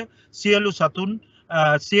විදියට සියලු සතුන්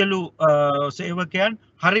සියලු සේවකයන්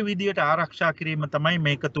හරි විදියට ආරක්ෂා කිරීම තමයි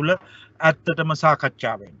මේක තුල ඇත්තටම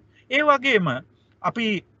සාකච්ඡා වෙන්නේ. ඒ වගේම අපි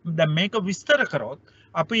දැන් මේක විස්තර කරොත්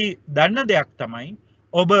අපි දන්න දෙයක් තමයි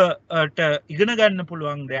ඔබට ඉගෙන ගන්න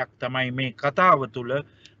පුළුවන් දෙයක් තමයි මේ කතාව තුල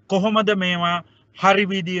කොහොමද මේවා හරි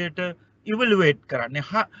විදියට evaluate කරන්නේ.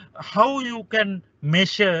 How you can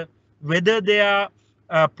measure whether they are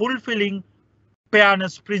fulfilling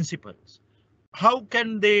fairness principles. How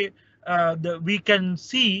can they we can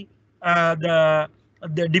see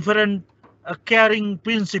the different caring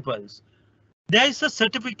principles. There is a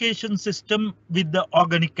certification system with the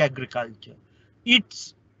organic agriculture.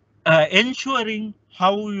 It's ensuring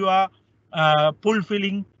how you are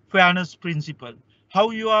fulfilling fairness principle, how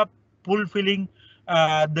you are fulfilling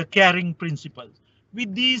the caring principles.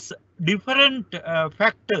 With these different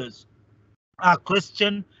factors are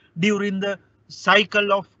questioned during the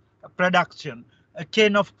cycle of production, a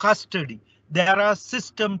chain of custody. There are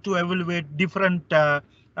systems to evaluate different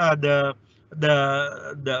the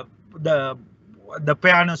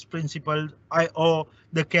fairness principles or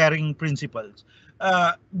the caring principles.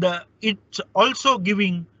 It's also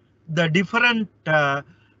giving the different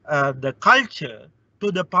the culture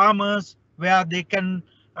to the farmers where they can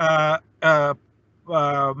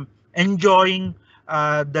enjoying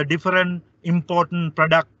the different important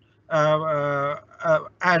product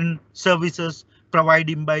and services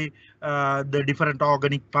provided by the different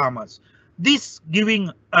organic farmers. This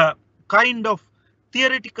giving a kind of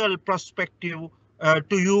theoretical perspective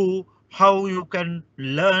to you how you can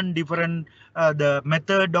learn different the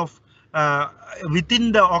method of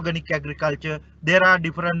within the organic agriculture. There are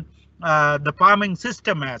different the farming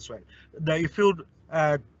system as well. If you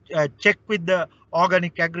check with the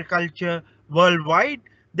organic agriculture worldwide,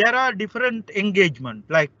 there are different engagement.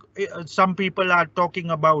 Like some people are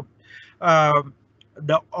talking about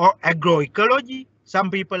the agroecology. Some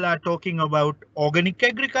people are talking about organic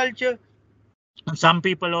agriculture. Some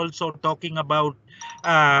people also talking about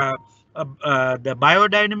the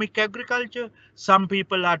biodynamic agriculture. Some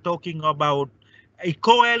people are talking about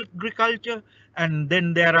eco agriculture, and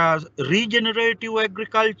then there are regenerative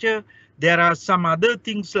agriculture. There are some other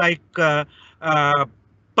things like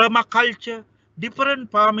permaculture,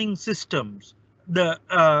 different farming systems. The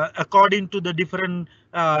according to the different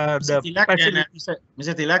Mr. the Tilak, facilities.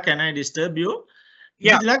 Mr. Tilak, can I disturb you? Mr.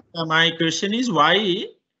 Yeah. Tilak, my question is why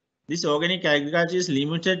this organic agriculture is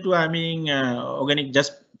limited to, organic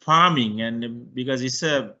just farming, and because it's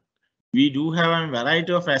a we do have a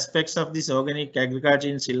variety of aspects of this organic agriculture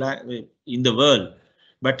in in the world,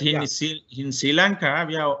 but Yeah. In Sri Lanka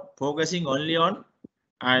we are focusing only on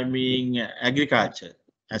agriculture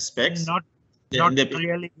aspects. Not In the,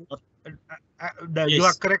 really. You are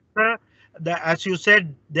yes, correct, sir. As you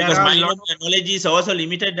said, there because are a my lot of knowledge is also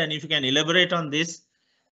limited, and if you can elaborate on this,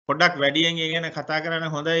 පොඩ්ඩක් වැඩියෙන් ඒ ගැන කතා කරන්න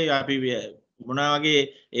හොඳයි. අපි මොනවා වගේ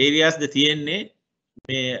areas ද තියෙන්නේ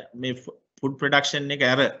මේ food production එක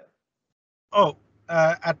ඇර.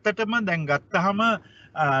 ඇත්තටම දැන් ගත්තහම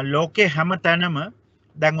ලෝකේ හැම තැනම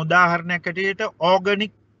දැන් උදාහරණයක් ඇටියට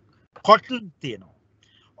ඕගනික් කොටන් තියෙනවා.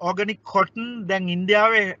 ඕගනික් කොටන් දැන්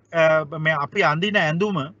ඉන්දියාවේ මේ අපි අඳින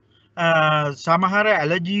ඇඳුම සමහර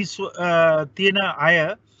ඇලර්ජීස් තියෙන අය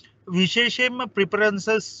විශේෂයෙන්ම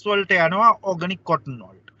ප්‍රිෆරන්සස් වලට යනවා ඕගනික් කොටන්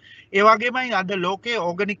වලට. ඒ වගේමයි අද ලෝකේ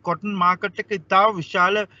ඕගනික් කොටන් මාකට් එක ඉතාම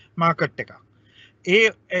විශාල මාකට් එකක්. ඒ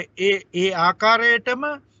ආකාරයටම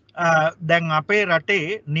දැන් අපේ රටේ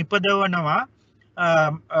නිපදවනවා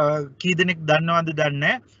කී දෙනෙක් දන්නවද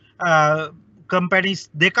දන්නේ කම්පැනිස්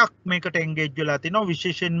දෙකක් මේකට එන්ගේජ් වෙලා තිනවා.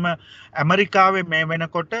 විශේෂයෙන්ම ඇමරිකාවේ මේ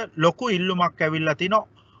වෙනකොට ලොකු ඉල්ලුමක් ඇවිල්ලා තිනවා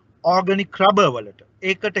ඕගනික් රබර් වලට.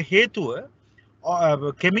 ඒකට හේතුව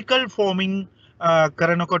කෙමිකල් ෆෝමින්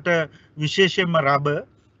කරනකොට විශේෂයෙන්ම රබර්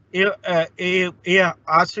ඒ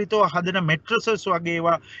ආශ්‍රිතව හදන මෙට්‍රසස් වගේ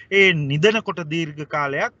ඒවා ඒ නිදනකොට දීර්ඝ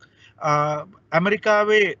කාලයක්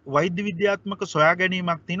ඇමරිකාවේ වෛද්‍ය විද්‍යාත්මක සොයා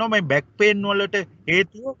ගැනීමක් තියෙනවා මේ බැක් පේන් වලට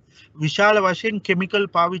හේතුව විශාල වශයෙන් කෙමිකල්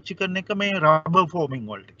පාවිච්චි කරන එක මේ රබර් ෆෝමින්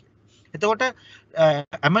වලට. එතකොට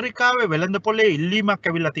ඇමරිකාවේ වෙළඳපොලේ ඉල්ලීමක්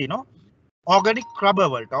ඇවිල්ලා තිනවා ඕගනික් රබර්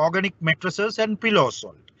වලට, ඕගනික් මෙට්‍රසස් ඇන්ඩ් පිලෝස්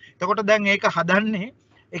වලට. එතකොට දැන් ඒක හදන්නේ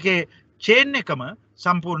ඒකේ චේන් එකම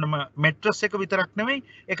සම්පූර්ණම මෙට්‍රස් එක විතරක් නෙවෙයි,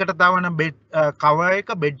 ඒකට තවන බෙඩ් කවර් එක,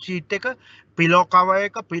 බෙඩ් ෂීට් එක, පිලෝ කවර්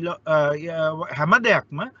එක, හැම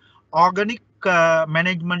දෙයක්ම ඕගනික්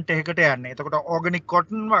මැනේජ්මන්ට් එකකට යන්නේ. එතකොට ඕගනික්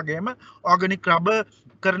කොටන් වගේම ඕගනික් රබර්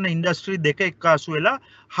කරන ඉන්ඩස්ට්‍රි දෙක එක්කාසු වෙලා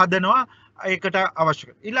හදනවා ඒකට අවශ්‍ය.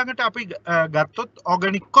 ඊළඟට අපි ගත්තොත්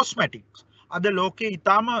ඕගනික් කොස්මැටික්ස්. අද ලෝකේ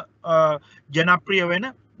ඉතාම ජනප්‍රිය වෙන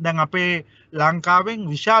දැන් අපේ ලංකාවෙන්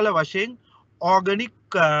විශාල වශයෙන් ඕගනික්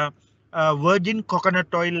වර්ජින්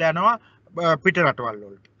කොකනට් ඔයිල් යනවා පිට රටවල්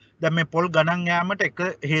වලට. දැන් මේ පොල් ගණන් යාමට එක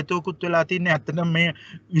හේතුවකුත් වෙලා තින්නේ ඇත්තටම මේ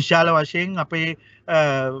විශාල වශයෙන් අපේ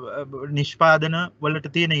නිෂ්පාදන වලට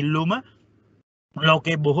තියෙන ඉල්ලුම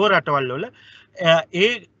ලෝකේ බොහෝ රටවල් වල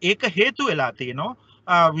ඒක හේතු වෙලා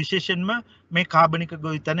තියෙනවා විශේෂයෙන්ම මේ කාබනික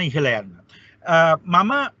ගොවිතැන ඉහළ යන්න.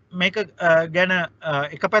 මම මේක ගැන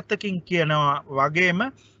එක පැත්තකින් කියනවා වගේම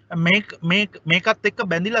මේකත් එක්ක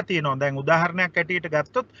බැඳිලා තියෙනවා. දැන් උදාහරණයක් ඇටියට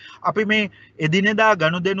ගත්තොත් අපි මේ එදිනෙදා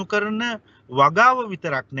ගනුදෙනු කරන වගාව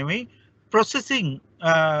විතරක් නෙවෙයි processing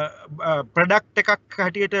product එකක්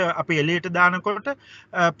හැටියට අපි එළියට දානකොට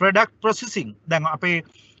product processing දැන් අපේ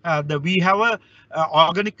we have a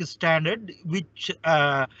organic standard which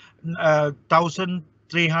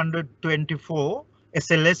 1324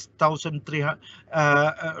 SLS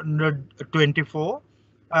 1324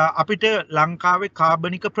 අපිට ලංකාවේ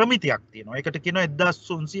කාබනික ප්‍රමිතියක් තියෙනවා. ඒකට කියනවා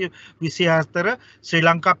 1324 ශ්‍රී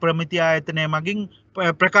ලංකා ප්‍රමිති ආයතනය මගින්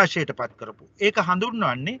ප්‍රකාශයට පත් කරපු. ඒක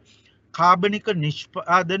හඳුන්වන්නේ කාබනික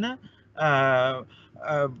නිෂ්පාදන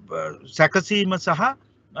සැකසීම සහ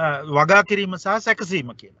වගා කිරීම සහ සැකසීම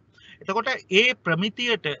කියලා. එතකොට ඒ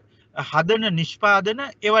ප්‍රමිතියට හදන නිෂ්පාදන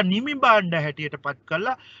ඒවා නිමි භාණ්ඩ හැටියට පත්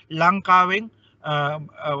කරලා ලංකාවෙන්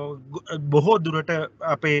බොහෝ දුරට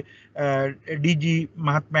අපේ DG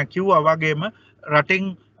මහත්මයා කිව්වා වගේම රටෙන්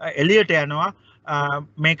එළියට යනවා.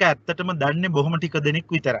 මේක ඇත්තටම දන්නේ බොහොම ටික දෙනෙක්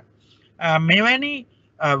විතරයි. මෙවැනි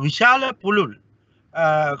විශාල පුළුල්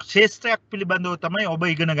ක්ෂේත්‍රයක් පිළිබඳව තමයි ඔබ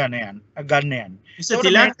ඉගෙන ගන්න යන්නේ.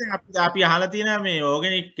 අපි අහලා තියෙනවා මේ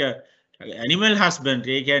ඕගනික් ඇනිමල්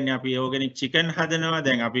හස්බන්ඩ්රි. ඒ කියන්නේ අපි ඕගනික් චිකන් හදනවා.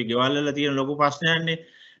 දැන් අපි ගෙවල් වල තියෙන ලොකු ප්‍රශ්නයක්නේ.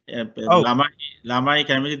 lamai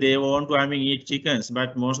කැමති they want to eat chickens, but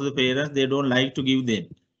most of the parents they don't like to give them.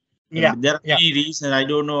 There are many reasons. I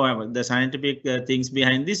don't know the scientific things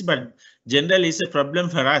behind this, but generally it's a problem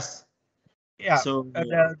for us. Yeah. So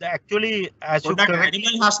actually, as you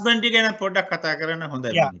animal husbandry ගැන පොඩ්ඩක් කතා කරන්න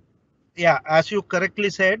හොඳයි. Yeah, as you correctly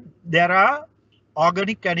said, there are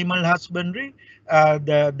organic animal husbandry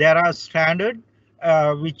there are standard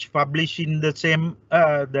which publish in the same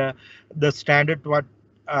the standard what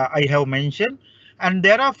I have mentioned, and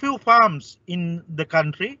there are few farms in the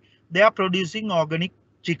country. They are producing organic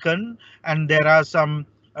chicken, and there are some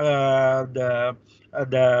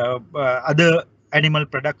other animal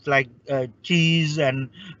products like cheese and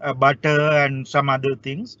butter and some other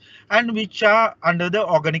things, and which are under the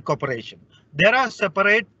organic operation. There are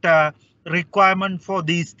separate requirement for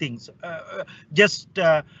these things.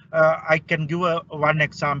 I can give one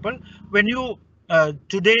example. When you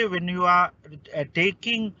today when you are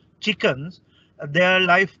taking chickens, their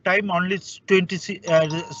lifetime only is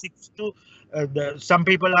 26 to some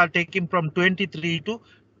people are taking from 23 to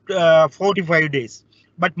 45 days,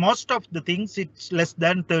 but most of the things it's less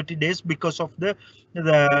than 30 days because of the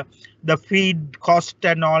feed cost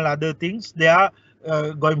and all other things. They are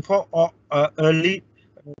going for early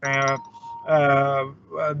uh,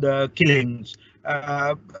 the killings.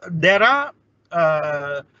 There are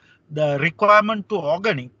the requirement to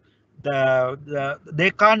organic.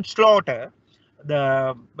 They can't slaughter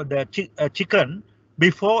the chicken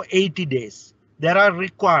before 80 days. There are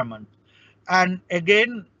requirements, and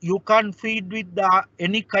again you can't feed with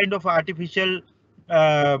any kind of artificial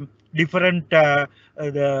different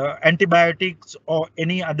the antibiotics or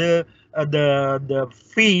any other the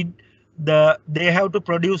feed. They have to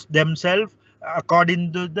produce themselves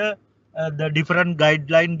according to the different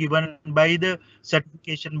guideline given by the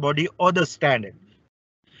certification body or the standard.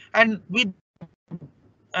 And with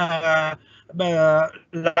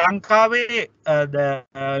ලංකාවේ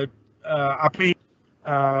අපි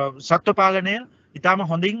සත්ව පාලනය ඉතාම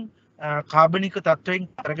හොඳින් කාබනික තත්ත්වයෙන්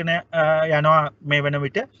අරගෙන යනවා මේ වන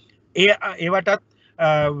විට. ඒවටත්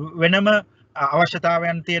වෙනම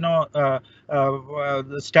අවශ්‍යතාවයන් තියෙනවා,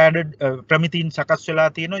 ස්ටෑන්ඩඩ් ප්‍රමිතීන් සකස් වෙලා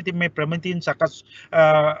තියෙනවා. ඉතින් මේ ප්‍රමිතීන් සකස්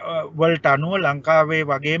වලට අනුව ලංකාවේ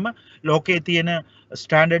වගේම ලෝකයේ තියෙන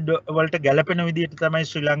ස්ටෑන්ඩඩ් වලට ගැලපෙන විදිහට තමයි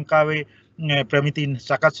ශ්‍රී ලංකාවේ ප්‍රමිතීන්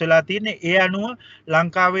සකස් වෙලා තියෙන්නේ. ඒ අනුව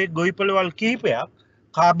ලංකාවේ ගොවිපළවල් කිහිපයක්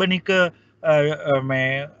කාබනික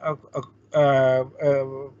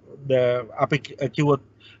අපි කිව්වොත්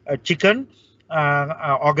chicken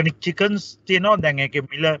organic chickens තියෙනවා. දැන් ඒකේ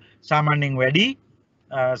මිල සාමාන්‍යයෙන් වැඩි,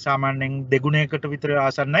 සාමාන්‍යයෙන් දෙගුණයකට විතර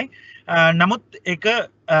ආසන්නයි. නමුත් ඒක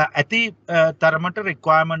ඇති තරමට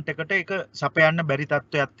රික්වයර්මන්ට් එකට ඒක සපයන්න බැරි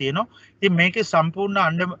තත්ත්වයක් තියෙනවා. ඉතින් මේකේ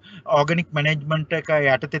සම්පූර්ණ ඕගනික් මැනේජ්මන්ට් එක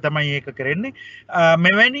යටතේ තමයි ඒක කරන්නේ.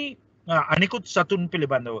 මෙවැනි අනිකුත් සතුන්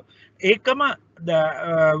පිළිබඳව ඒකම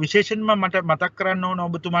විශේෂයෙන්ම මට මතක් කරන්න ඕන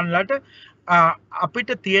ඔබතුමන්ලාට, අපිට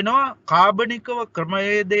තියෙනවා කාබනිකව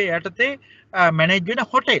ක්‍රමවේදයේ යටතේ මැනේජ් වෙන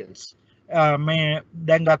හොටෙල්ස්. මේ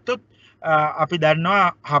දැන් ගත්තොත් අපි දන්නවා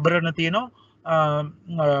හබරන තියෙනවා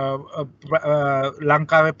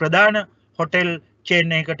ලංකාවේ ප්‍රධාන හොටෙල්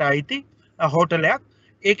චේන් එකකට අයිති හෝටලයක්.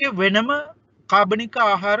 ඒකේ වෙනම කාබනික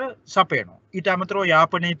ආහාර සපයනවා. ඊට අමතරව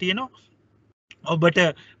යාපනයේ තියෙනවා ඔබට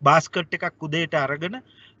බාස්කට් එකක් උදේට අරගෙන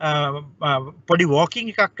පොඩි වෝකින්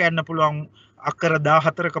එකක් යන්න පුළුවන් අක්කර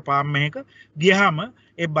 14ක පාම් එකක ගියාම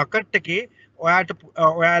ඒ බකට් එකේ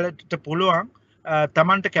ඔයාලට පුළුවන්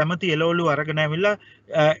තමන්ට කැමති එළවලු අරගෙන ඇවිල්ලා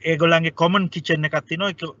ඒගොල්ලන්ගේ කොමන් කිචන් එකක් තියෙනවා.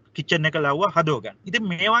 ඒ කිචන් එක ලව්ව හදවගන්න. ඉතින්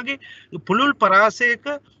මේ වගේ පුළුල් පරාසයක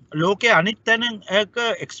ලෝකයේ අනිත් තැනක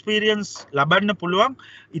එක්ස්පීරියන්ස් ලබන්න පුළුවන්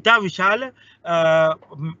ඉතා විශාල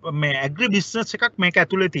මේ ඇග්‍රි බිස්නස් එකක් මේක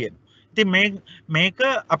ඇතුලේ තියෙනවා. ඉතින් මේක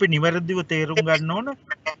අපි නිවැරදිව තේරුම් ගන්න ඕන.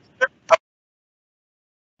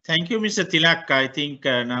 Thank you, Mr. Tilak. I think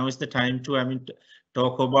now is the time to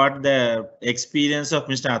talk about the experience of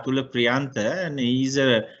Mr. Atula Priyantha, and he is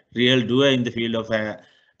a real doer in the field of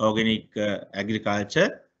organic agriculture.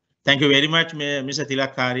 Thank you very much, Mr.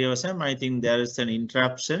 Tilak Karyosam. I think there is an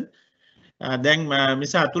interruption. Then,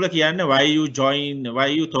 Mr. Atula Kiyanna, why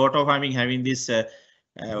you thought of having this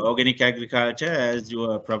organic agriculture as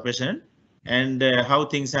your profession, and how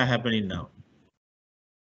things are happening now?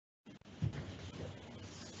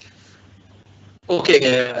 Okay,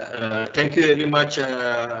 thank you very much,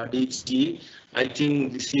 DG. I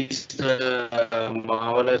think this is a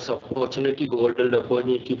marvelous opportunity, golden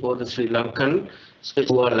opportunity for the Sri Lankan,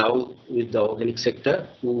 especially who are now with the organic sector,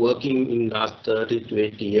 who are working in last 30 to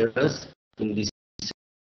 80 years in this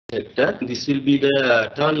sector. This will be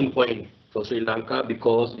the turning point for Sri Lanka,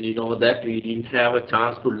 because we know that we didn't have a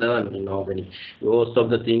chance to learn in organic. Most of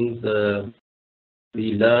the things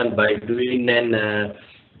we learn by doing and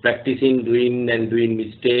practicing, doing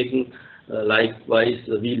mistakes. Likewise,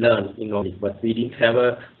 we learn in organic, but we didn't have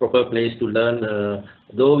a proper place to learn.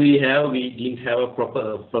 Though we didn't have a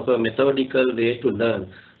proper methodical way to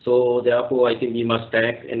learn. So therefore, I think we must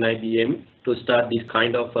thank NIBM to start this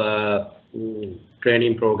kind of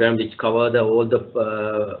training program which cover all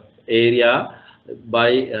the area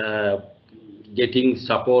by getting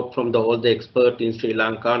support from all the experts in Sri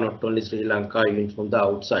Lanka, not only Sri Lanka, even from the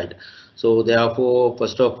outside. So therefore,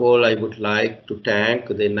 first of all, I would like to thank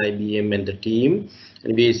the NIBM and the team.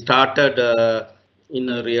 And we started in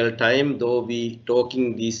a real time, though we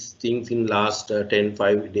talking these things in last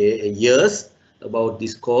 5 years about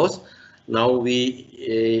this course. Now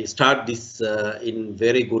we start this in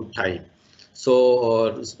very good time.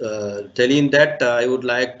 So telling that, I would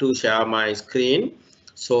like to share my screen.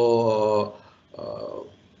 So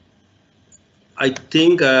I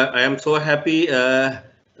think I am so happy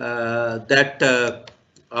that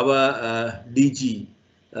our DG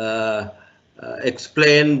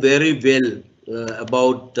explained very well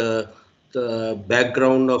about the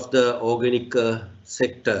background of the organic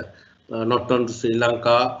sector, not only Sri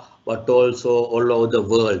Lanka, but also all over the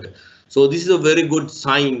world. So this is a very good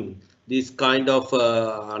sign, this kind of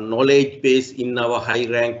knowledge base in our high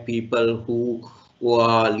rank people who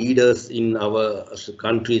are leaders in our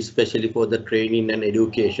country, especially for the training and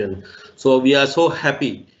education. So we are so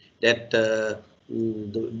happy that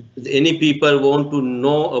any people want to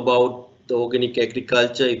know about the organic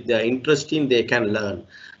agriculture. If they are interested, they can learn.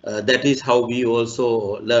 That is how we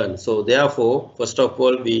also learn. So therefore, first of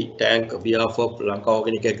all, we thank on behalf of Lanka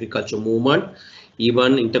Organic Agriculture Movement,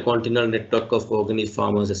 even Intercontinental Network of Organic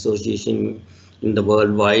Farmers Association in the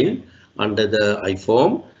worldwide under the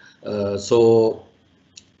IFORM. So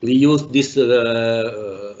we use this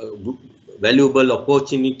valuable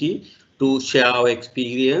opportunity to share our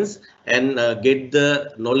experience and get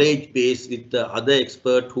the knowledge base with the other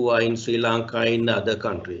experts who are in Sri Lanka, in other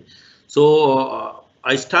countries. So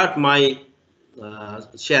I start my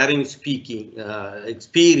sharing speaking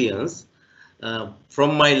experience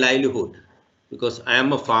from my livelihood, because I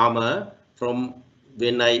am a farmer from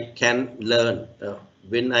when I can learn,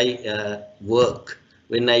 when I work,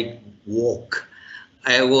 when I walk.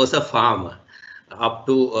 I was a farmer up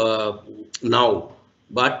to now,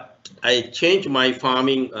 but I changed my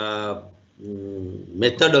farming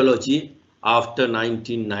methodology after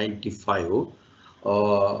 1995.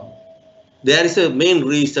 There is a main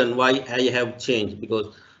reason why I have changed, because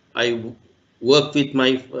I work with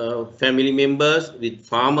my family members, with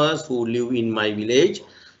farmers who live in my village.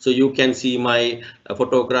 So you can see my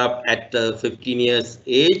photograph at 15 years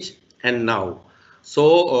age and now.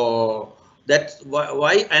 So that's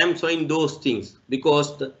why I am showing those things,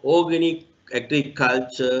 because the organic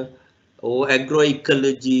agriculture or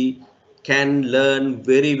agroecology can learn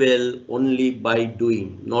very well only by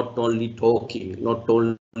doing, not only talking, not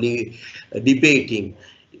only debating.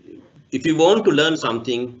 If you want to learn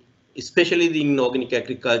something, especially in organic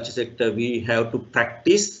agriculture sector, we have to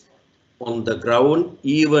practice on the ground.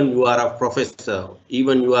 Even you are a professor,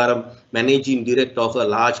 even you are a managing director of a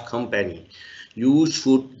large company, you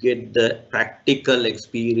should get the practical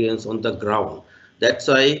experience on the ground. That's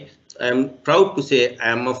why I am proud to say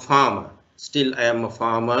I am a farmer. Still I am a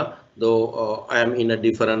farmer, though I am in a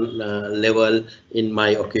different level in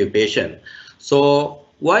my occupation. So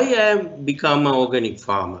why I have become an organic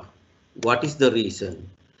farmer? What is the reason?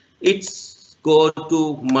 It's go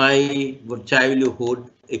to my childhood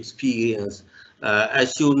experience.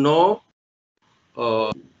 As you know,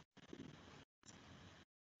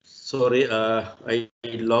 sorry, I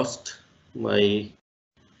lost my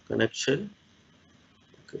connection.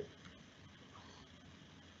 Okay.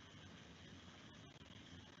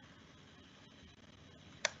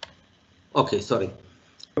 Okay, sorry.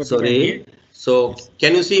 Sorry. So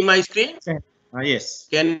can you see my screen? Yes.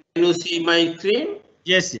 Can you see my screen?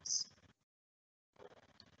 Yes, yes.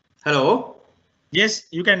 Hello? Yes,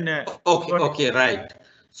 you can. Okay, right.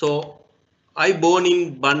 So I born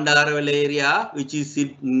in Bandarawala area, which is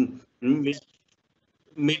in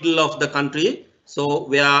middle of the country. So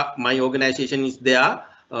where my organization is there.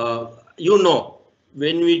 You know,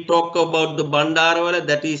 when we talk about the Bandarawala,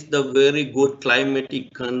 that is the very good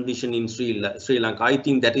climatic condition in Sri Lanka. I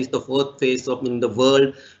think that is the fourth phase of in the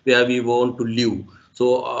world where we want to live.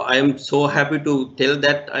 So I am so happy to tell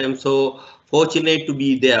that I am so fortunate to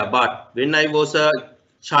be there. But when I was a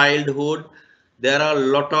childhood, there are a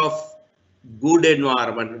lot of good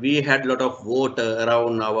environment. We had a lot of water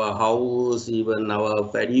around our house, even our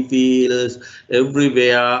paddy fields,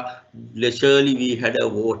 everywhere. Leisurely we had a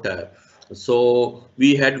water. So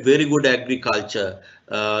we had very good agriculture.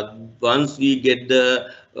 Once we get the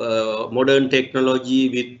modern technology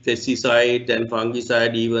with pesticide and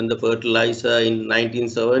fungicide, even the fertilizer in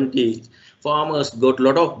 1970s, farmers got a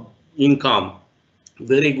lot of income,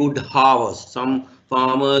 very good harvest. Some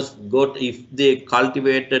farmers got, if they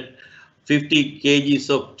cultivated 50 kgs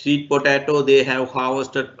of sweet potato, they have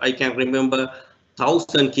harvested, I can remember,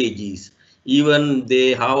 1000 kgs. Even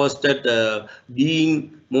they harvested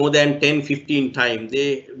bean more than 10-15 times.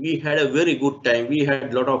 We had a very good time. We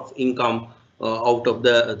had a lot of income out of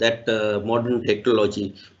that modern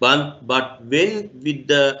technology. But when with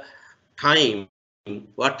the time,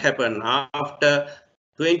 what happened after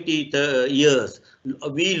 20 years,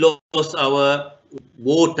 we lost our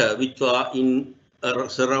water which are in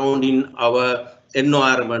surrounding our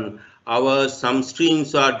environment. Some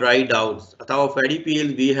streams are dried out. Our paddy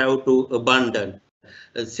field we have to abandon.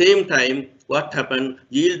 At the same time, what happened?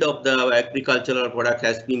 Yield of the agricultural product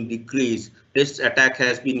has been decreased. Pest attack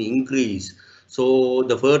has been increased. So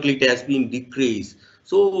the fertility has been decreased.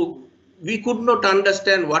 So we could not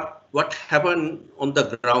understand what happened on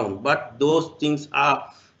the ground, but those things are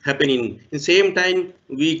happening. At the same time,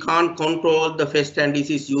 we can't control the pest and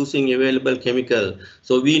disease using available chemical.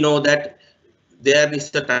 So we know that there is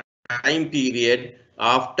a time period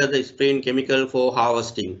after the spraying chemical for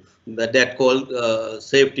harvesting that called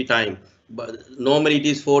safety time. But normally it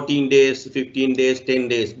is 14 days, 15 days, 10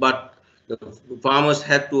 days. But the farmers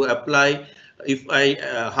had to apply. If I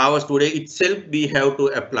harvest today itself, we have to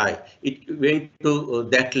apply. It went to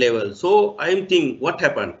that level. So I'm thinking, what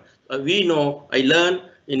happened? We know, I learned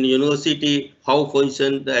in university how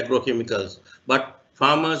function the agrochemicals, but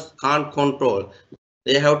farmers can't control.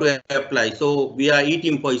 They have to apply. So we are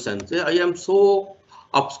eating poison. So I am so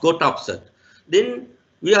got upset. Then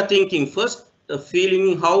we are thinking first,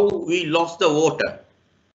 feeling how we lost the water.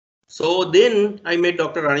 So then I met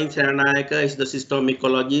Dr. Ranil Saranayaka, is the system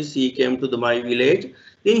ecologist. He came to my village.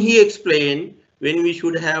 Then he explained when we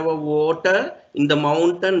should have a water in the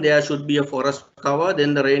mountain, there should be a forest cover.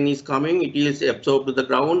 Then the rain is coming, it is absorbed to the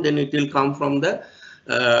ground. Then it will come from the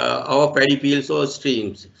our paddy fields or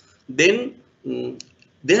streams. Then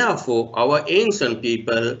therefore, our ancient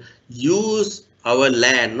people use our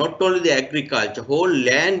land, not only the agriculture, whole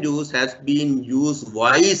land use has been used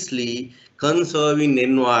wisely, conserving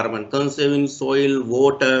environment, conserving soil,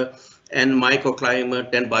 water, and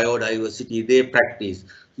microclimate and biodiversity. They practice.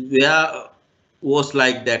 Where was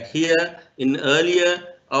like that here in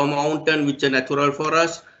earlier our mountain, which are natural for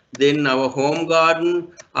us, then our home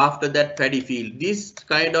garden, after that paddy field. This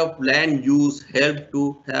kind of land use help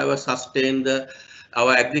to have a sustain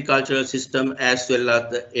our agricultural system as well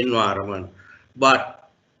as the environment. But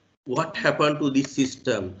what happened to this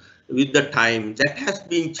system with the time? That has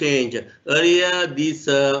been changed. Earlier, this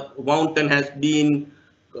mountain has been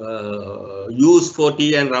used for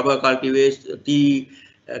tea and rubber cultivation,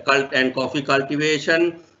 and coffee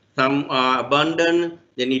cultivation. Some are abandoned.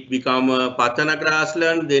 Then it become a Patana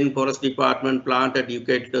grassland. Then forest department planted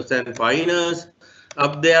eucalyptus and pinus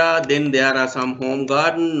up there. Then there are some home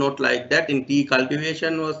garden, not like that. In tea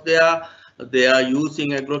cultivation was there. They are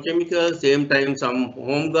using agrochemicals. Same time, some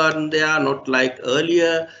home garden they are not like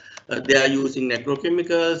earlier. They are using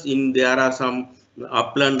agrochemicals. There are some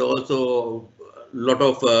upland also lot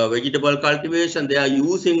of vegetable cultivation. They are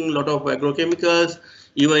using lot of agrochemicals.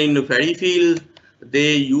 Even in the paddy field,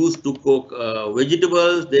 they used to cook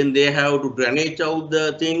vegetables. Then they have to drainage out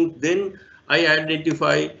the thing. Then I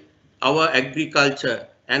identify our agriculture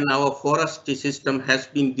and our forestry system has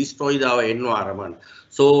been destroyed our environment.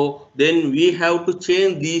 So then we have to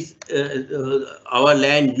change these our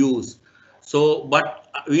land use. So, but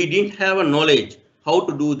we didn't have a knowledge how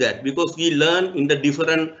to do that because we learn in the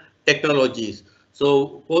different technologies.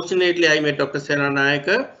 So fortunately, I met Dr.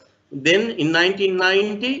 Saranayaka. Then in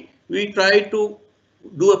 1990, we tried to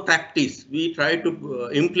do a practice. We tried to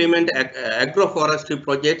implement agroforestry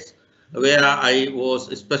projects where I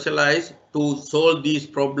was specialized to solve these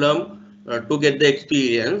problems to get the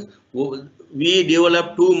experience. We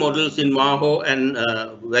developed two models in Maho and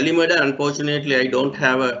Valimada. Unfortunately, I don't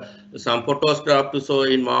have some photograph to show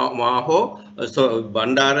in Maho, so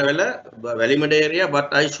Bandaravela, Valimada area,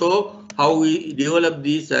 but I show how we developed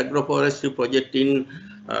this agroforestry project in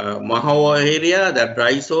Mahawa area, the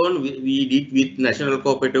dry zone. We did with National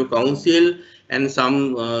Cooperative Council and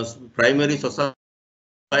some primary societies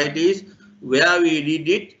where we did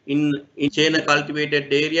it in China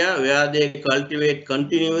cultivated area where they cultivate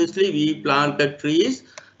continuously. We planted trees.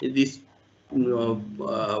 This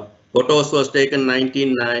photos was taken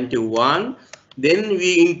 1991. Then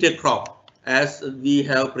we intercrop. As we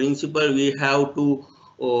have principle, we have to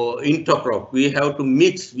intercrop. We have to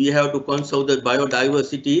mix. We have to conserve the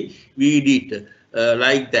biodiversity. We did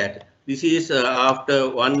like that. This is after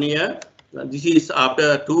 1 year. This is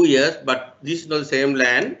after 2 years, but this is not the same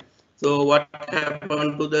land. So what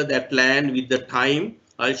happened to that land with the time?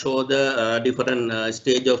 I'll show the different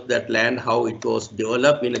stage of that land, how it was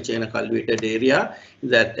developed in a China cultivated area,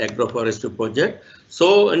 that agroforestry project.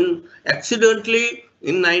 So accidentally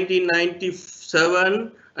in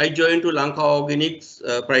 1997, I joined to Lanka Organics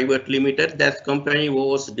Private Limited. That company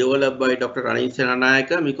was developed by Dr. Anish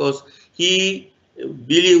Ranayaka because he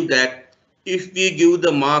believed that if we give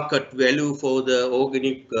the market value for the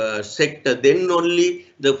organic sector, then only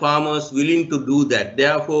the farmers willing to do that.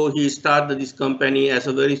 Therefore, he started this company as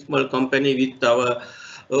a very small company with our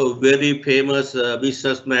very famous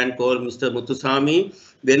businessman called Mr. Muthusamy.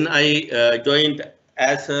 Then I joined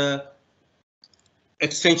as a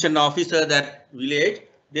extension officer that village.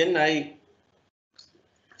 Then I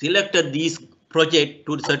selected this project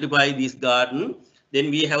to certify this garden. Then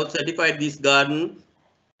we have certified this garden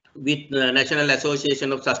with the National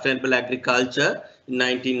Association of Sustainable Agriculture in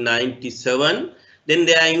 1997. Then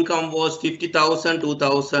their income was 50,000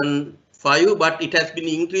 2005, but it has been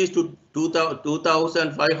increased to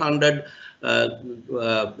 2,500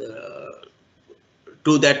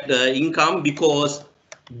 to that income, because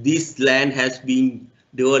this land has been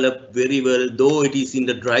developed very well. Though it is in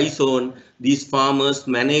the dry zone, these farmers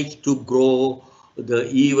managed to grow the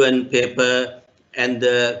even pepper and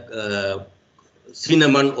the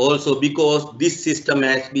cinnamon also, because this system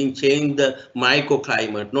has been changed the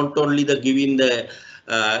microclimate, not only the giving the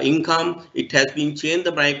income, it has been changed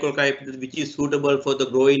the microclimate which is suitable for the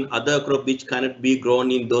growing other crop which cannot be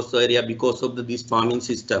grown in those areas because of this farming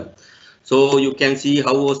system. So you can see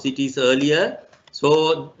how was it is earlier.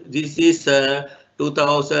 So this is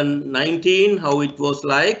 2019, how it was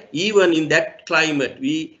like. Even in that climate,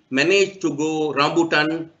 we managed to grow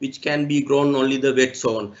rambutan, which can be grown only the wet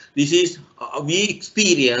zone. This is we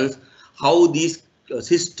experience how this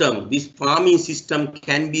system, this farming system,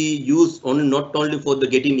 can be used on not only for the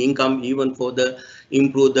getting income, even for the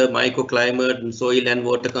improve the microclimate and soil and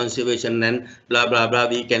water conservation and blah blah blah.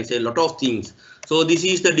 We can say a lot of things. So this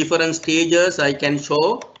is the different stages I can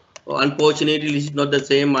show. Unfortunately, this is not the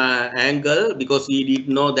same angle, because we did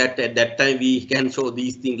know that at that time we can show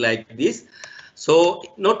these things like this. So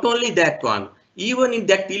not only that one, even in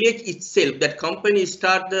that village itself, that company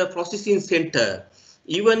start the processing center.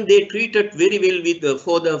 Even they treated very well with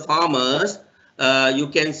for the farmers. You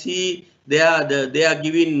can see they are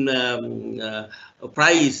giving a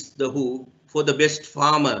prize for the best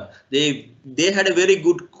farmer. They had a very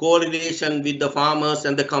good correlation with the farmers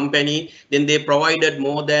and the company. Then they provided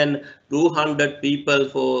more than 200 people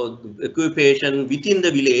for occupation within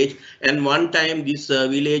the village. And one time this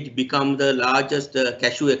village became the largest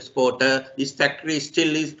cashew exporter. This factory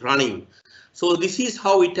still is running. So this is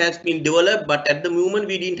how it has been developed. But at the moment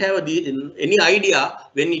we didn't have any idea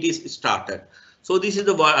when it is started. So this is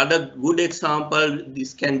the other good example.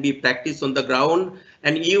 This can be practiced on the ground.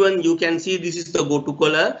 And even you can see this is the go-to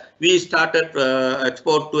color. We started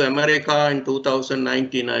export to America in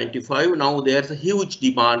 2019-95. Now there's a huge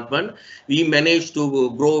demand. We managed to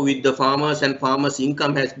grow with the farmers, and farmers'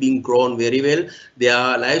 income has been grown very well.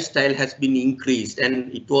 Their lifestyle has been increased,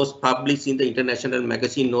 and it was published in the international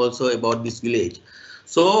magazine also about this village.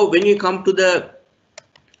 So when you come to the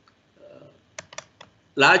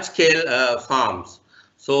large scale farms,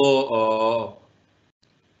 so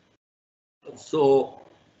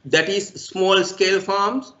that is small scale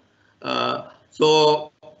farms.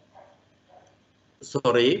 So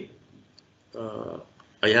sorry,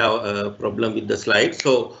 I have a problem with the slide.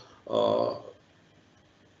 So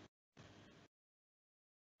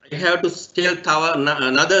I have to tell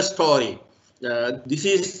another story.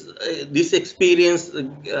 This experience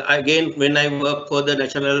again when I work for the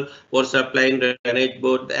National Water Supply and Drainage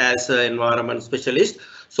Board as an environment specialist.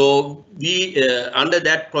 So we under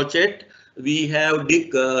that project we have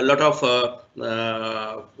dig a lot of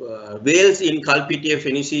wells in Kalpitia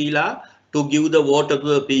Peninsula to give the water to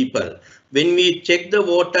the people. When we check the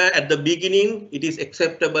water at the beginning, it is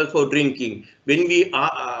acceptable for drinking. When we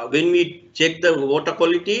check the water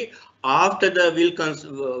quality after the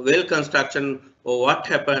well construction, what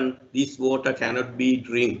happened? This water cannot be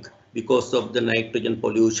drink because of the nitrogen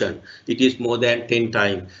pollution. It is more than 10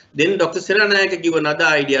 times. Then Dr. Siranayaka gave another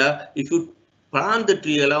idea. If you plant the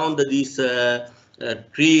tree around these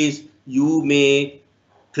trees, you may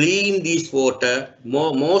clean this water.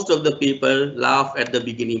 Most of the people laugh at the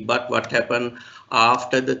beginning, but what happened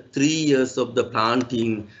after the 3 years of the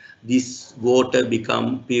planting, this water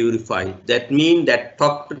become purified. That means that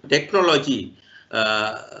technology,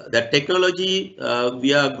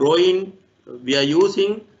 we are growing, we are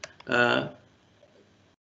using,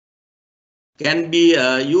 can be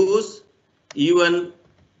used even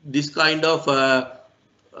this kind of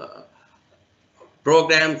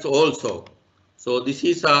programs also. So this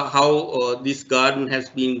is how this garden has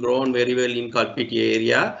been grown very well in Kalpiti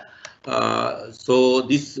area. So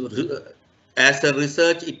this, as a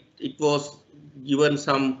research, it was given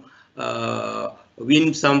some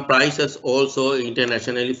win some prizes also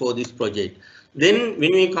internationally for this project. Then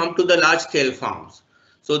when we come to the large scale farms,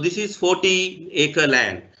 so this is 40-acre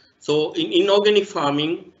land. So in organic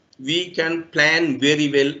farming, we can plan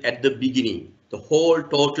very well at the beginning. The whole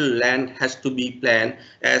total land has to be planned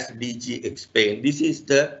as DG explained. This is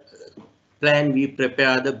the plan we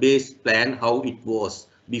prepare, the base plan, how it was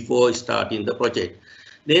before starting the project.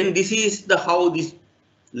 Then this is the how this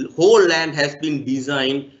whole land has been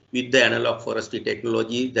designed with the analog forestry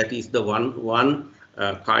technology. That is the one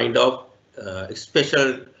kind of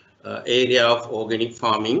special area of organic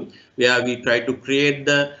farming, where we try to create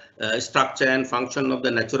the structure and function of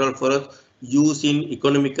the natural forest using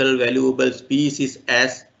economical valuable species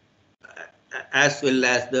as well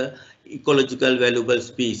as the ecological valuable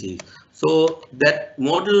species. So that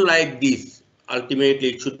model like this,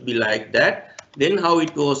 ultimately it should be like that. Then how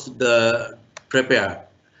it was the prepared.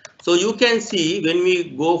 So you can see when we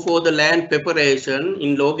go for the land preparation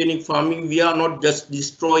in organic farming, we are not just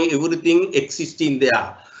destroy everything existing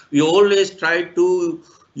there. We always try to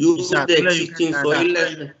use the existing soil.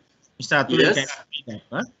 Mr. Atul, you can speed up,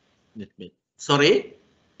 huh? Little bit. Sorry?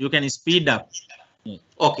 You can speed up.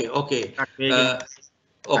 Okay, okay.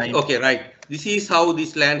 Okay, right. This is how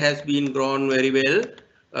this land has been grown very well.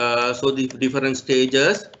 So the different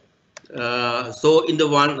stages. So in the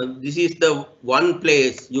one, this is the one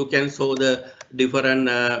place you can show the different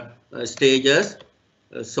stages.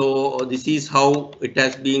 So this is how it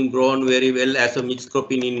has been grown very well as a mixed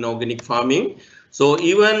cropping in organic farming. So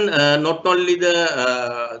even not only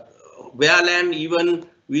the bare land, even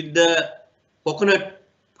with the coconut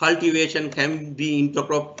cultivation can be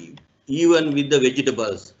intercrop even with the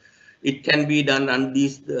vegetables. It can be done on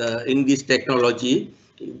this in this technology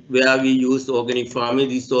where we use organic farming.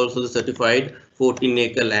 This is also the certified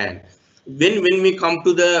 14-acre land. When we come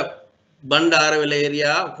to the Bandaravel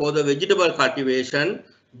area for the vegetable cultivation,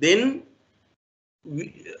 then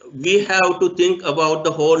we have to think about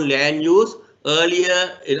the whole land use.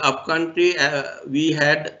 Earlier in upcountry, we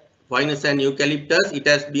had pinus and eucalyptus. It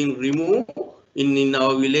has been removed in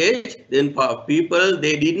our village. Then people,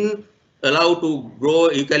 they didn't allow to grow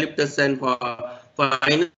eucalyptus and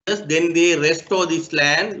pinus. Then they restore this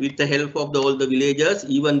land with the help of all the villagers.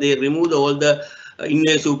 Even they remove all the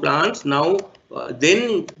invasive plants. Now,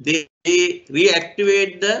 then they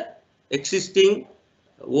reactivate the existing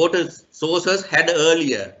water sources had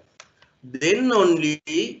earlier. Then only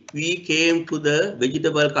we came to the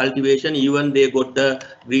vegetable cultivation. Even they got the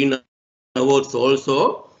green awards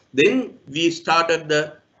also. Then we started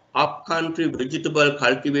the upcountry vegetable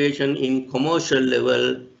cultivation in commercial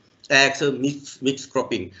level as a mixed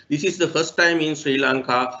cropping. This is the first time in Sri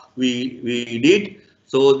Lanka we did.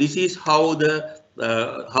 So this is how the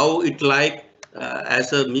how it like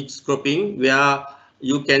as a mixed cropping, where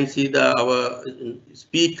you can see our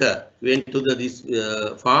speaker went to this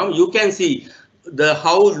farm. You can see the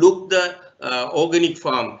how look the organic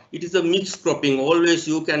farm. It is a mixed cropping. Always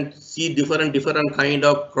you can see different kind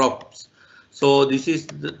of crops. So this is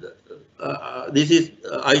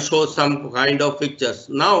I show some kind of pictures.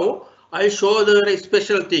 Now I show the very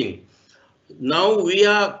special thing. Now we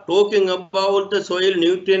are talking about the soil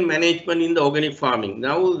nutrient management in the organic farming.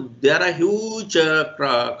 Now there are huge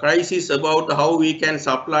crises about how we can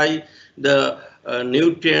supply the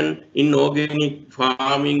nutrient in organic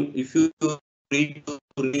farming if you need to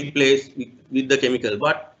replace with the chemical.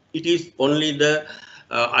 But it is only the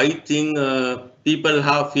I think people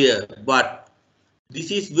have fear. But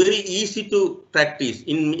this is very easy to practice.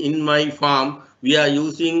 In my farm, we are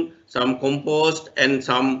using some compost and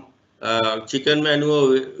some chicken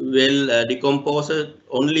manure well decomposed,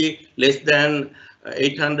 only less than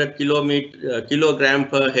 800 kilogram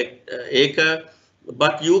per acre.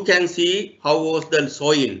 But you can see how was the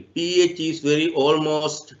soil. pH is very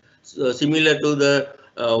almost similar to the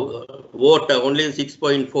water, only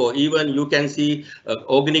 6.4. Even you can see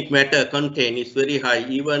organic matter content is very high.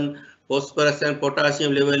 Even phosphorus and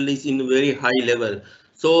potassium level is in very high level.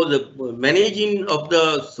 So the managing of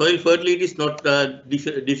the soil fertility is not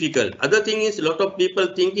difficult. Other thing is a lot of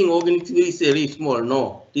people thinking organic is very small.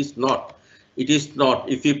 No, it is not. It is not.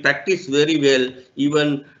 If we practice very well,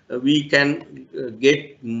 even we can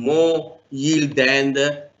get more yield than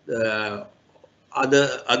the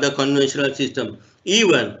other conventional system.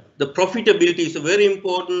 Even the profitability is very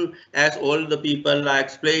important, as all the people are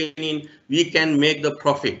explaining. We can make the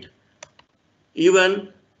profit.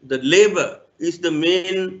 Even the labor is the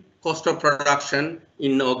main cost of production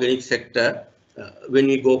in organic sector. when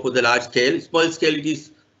we go for the large scale. Small scale, it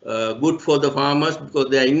is good for the farmers because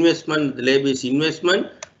their investment, the labor is investment.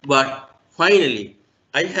 But finally,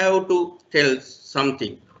 I have to tell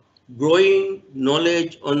something. Growing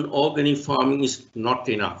knowledge on organic farming is not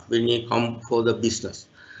enough when you come for the business.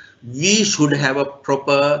 We should have a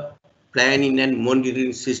proper planning and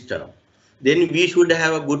monitoring system. Then we should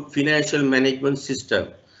have a good financial management system.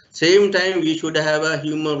 Same time, we should have a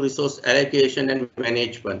human resource allocation and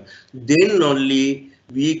management. Then only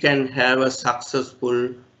we can have a successful,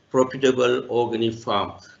 profitable organic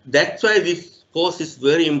farm. That's why this course is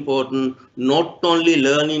very important, not only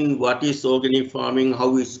learning what is organic farming,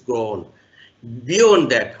 how it's grown.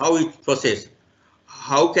 Beyond that, how it's processed,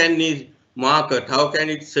 how can it market, how can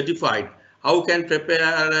it certified, how can prepare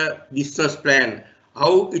a business plan,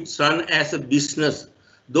 how it's run as a business.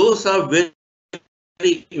 Those are very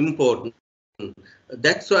important.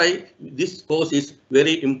 That's why this course is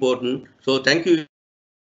very important. So thank you.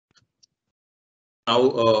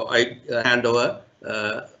 Now I hand over.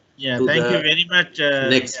 Yeah, thank you very much.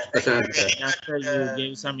 Next presenter. After you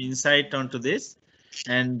gave some insight onto this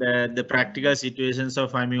and the practical situations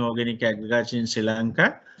of farming organic agriculture in Sri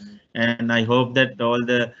Lanka. And I hope that all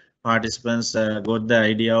the participants got the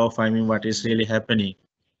idea of what is really happening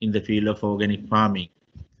in the field of organic farming.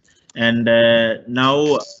 And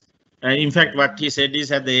now, in fact, what he said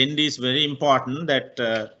is at the end is very important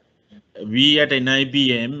that we at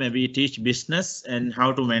NIBM, we teach business and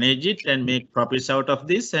how to manage it and make profits out of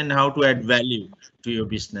this and how to add value to your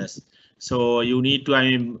business. So you need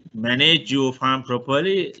to manage your farm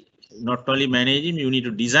properly, not only manage him, you need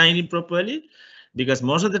to design it properly. Because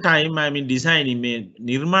most of the time, designing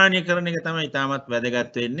nirmaniya කරන එක තමයි ඉතාමත්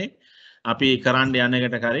වැදගත් වෙන්නේ. අපි කරන්න යන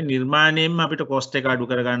එකට කරේ නිර්මාණයෙන්ම අපිට cost එක අඩු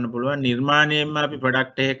කරගන්න පුළුවන්. නිර්මාණයෙන්ම අපි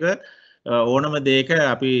product එක ඕනම දෙයක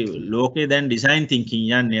අපි ලෝකේ දැන් design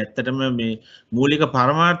thinking යන්නේ. ඇත්තටම මේ මූලික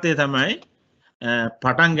පරමාර්ථය තමයි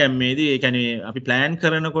පටන් ගැම්මේදී ඒ කියන්නේ අපි plan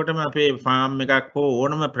කරනකොටම අපේ farm එකක් හෝ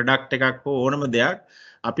ඕනම product එකක් හෝ ඕනම දෙයක්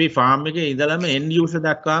අපි farm එකේ ඉඳලම end user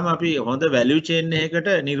දක්වාම අපි හොඳ value chain එකකට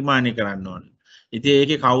නිර්මාණය කරන්න ඕනේ. ඉතින්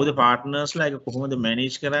ඒකේ කවුද partnersලා එක කොහොමද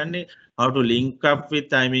manage කරන්නේ, how to link up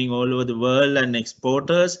with all over the world and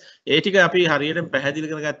exporters, ඒ ටික අපි හරියට පැහැදිලි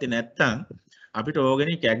කරගත්තේ නැත්නම් අපිට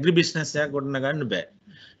organic agribusiness එකක් ගොඩනගන්න බෑ.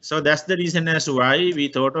 So that's the reason as to why we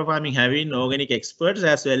thought of having organic experts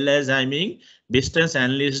as well as business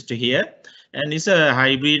analysts here, and it's a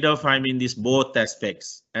hybrid of these both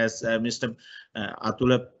aspects, as Mr.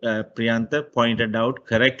 Atula Priyantha pointed out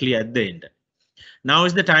correctly at the end. Now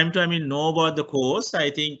is the time to know about the course.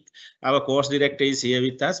 I think our course director is here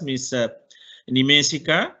with us, Ms.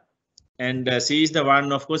 Nimesika, and she is the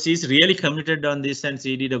one, of course, she's really committed on this and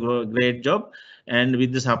she did a great job, and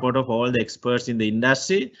with the support of all the experts in the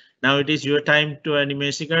industry. Now it is your time to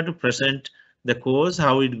Nimesika to present the course,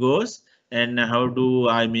 how it goes, and how do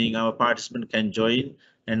our participant can join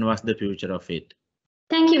and what's the future of it.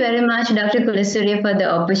 Thank you very much, Dr. Kulasuriya, for the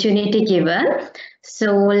opportunity given.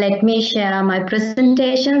 So let me share my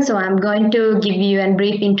presentation. So I'm going to give you a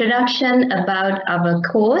brief introduction about our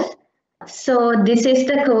course. So this is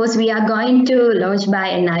the course we are going to launch by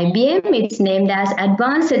NIBM. It's named as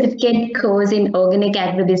Advanced Certificate Course in Organic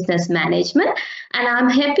Agribusiness Management. And I'm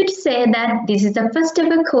happy to say that this is the first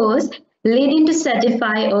ever course leading to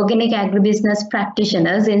certify organic agribusiness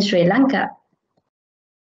practitioners in Sri Lanka.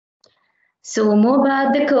 So more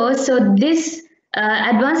about the course. So this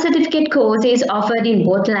advanced certificate course is offered in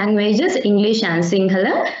both languages, English and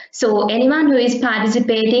Sinhala. So anyone who is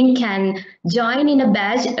participating can join in a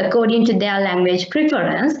batch according to their language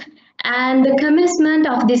preference. And the commencement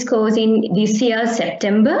of this course in this year,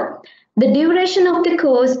 September. The duration of the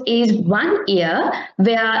course is 1 year,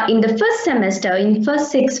 where in the first semester, in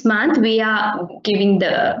first 6 months, we are giving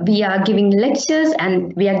lectures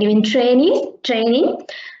and we are giving training.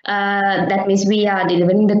 That means we are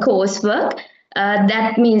delivering the coursework.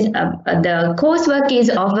 That means the coursework is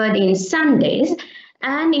offered in Sundays,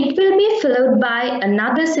 and it will be followed by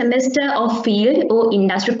another semester of field or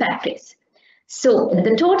industry practice. So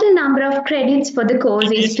the total number of credits for the course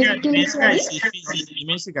is 15 credits.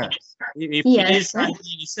 Yes,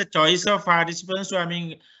 it's a choice of participants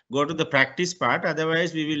to go to the practice part.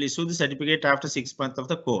 Otherwise, we will issue the certificate after 6 months of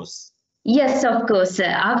the course. Yes, of course.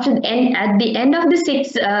 At the end of the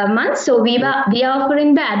 6 months, so we are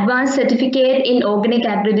offering the advanced certificate in organic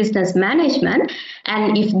agribusiness management,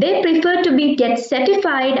 and if they prefer to get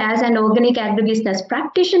certified as an organic agribusiness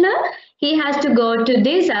practitioner, he has to go to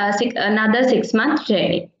this another 6-month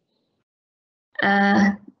training.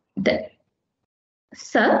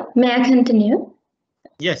 Sir, may I continue?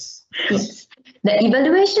 Yes. Yes. The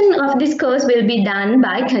evaluation of this course will be done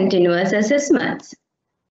by continuous assessments.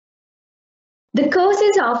 The course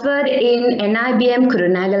is offered in NIBM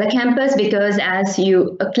Kurunegala Campus because, as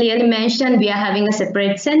you clearly mentioned, we are having a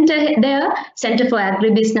separate center there, Center for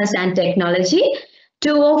Agribusiness and Technology.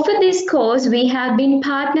 To offer this course, we have been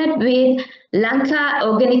partnered with Lanka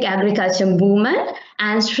Organic Agriculture Movement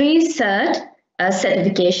and Sri Cert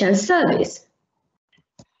Certification Service.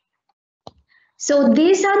 So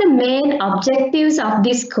these are the main objectives of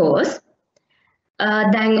this course.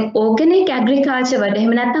 Then organic agriculture වලට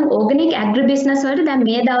එහෙම නැත්නම් organic agribusiness වලට දැන්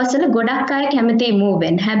මේ දවස්වල ගොඩක් අය කැමති move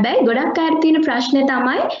වෙන්න. හැබැයි ගොඩක් අයට තියෙන ප්‍රශ්නේ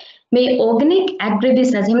තමයි මේ organic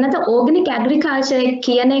agribusiness එහෙම නැත්නම් organic agriculture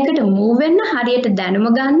කියන එකට move වෙන්න හරියට දැනුම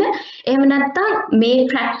ගන්න. එහෙම නැත්නම් මේ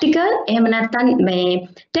practical එහෙම නැත්නම් මේ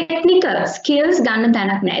technical skills ගන්න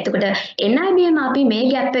තැනක් නැහැ. එතකොට NIBM අපි මේ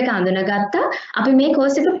gap එක අඳුනගත්තා. අපි මේ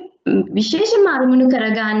course එක විශේෂයෙන්ම අරමුණු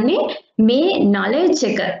කරගන්නේ මේ knowledge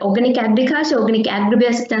එක organic agriculture organic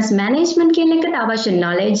agribusiness management කියන එකට අවශ්‍ය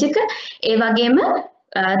knowledge එක ඒ වගේම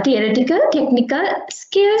theoretical technical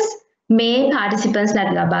skills මේ participants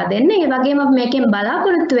ලාට ලබා දෙන්න. ඒ වගේම මේකෙන්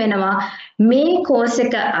බලාපොරොත්තු වෙනවා මේ course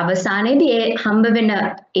එක අවසානයේදී ඒ හම්බ වෙන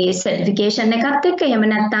ඒ certification එකත් එක්ක එහෙම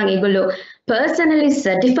නැත්නම් ඒගොල්ලෝ personally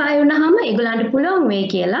certify වුණාම ඒගොල්ලන්ට පුළුවන් වෙයි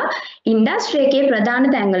කියලා industry එකේ ප්‍රධාන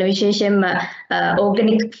තැන්වල විශේෂයෙන්ම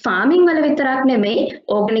organic farming වල විතරක් නෙමෙයි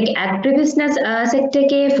organic agribusiness sector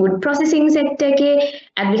එකේ food processing sector එකේ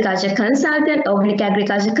agriculture consultant organic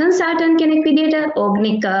agriculture consultant කෙනෙක් විදියට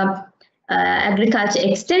organic agriculture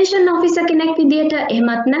extension officer කෙනෙක් විදියට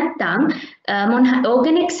එහෙමත් නැත්නම්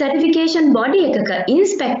organic certification body එකක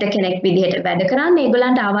inspector කෙනෙක් විදියට වැඩ කරන්න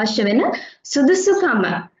ඒගොල්ලන්ට අවශ්‍ය වෙන සුදුසුකම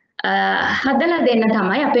හදලා දෙන්න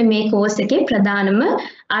තමයි අපේ මේ course එකේ ප්‍රධානම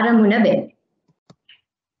අරමුණ වෙන්නේ.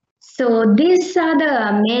 So these are the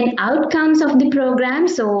main outcomes of the program.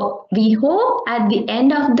 So we hope at the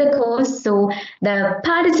end of the course, so the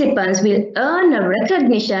participants will earn a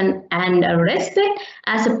recognition and a respect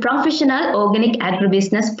as a professional organic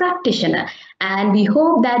agribusiness practitioner. And we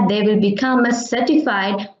hope that they will become a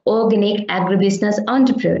certified organic agribusiness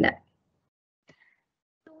entrepreneur.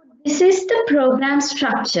 This is the program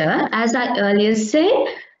structure, as I earlier said.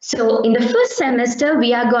 So in the first semester,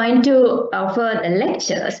 we are going to offer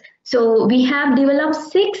lectures. So we have developed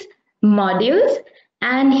 6 modules.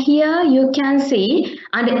 And here you can see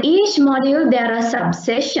under each module, there are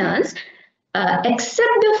subsessions.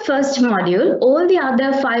 Except the first module, all the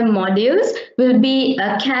other 5 modules will be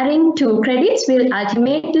carrying 2 credits, will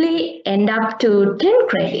ultimately end up to 10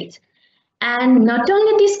 credits. And not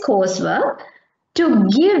only this coursework, to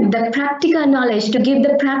give the practical knowledge, to give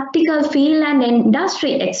the practical field and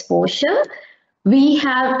industry exposure, we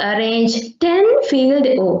have arranged 10 field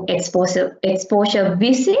exposure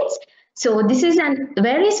visits. So this is a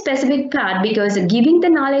very specific part because giving the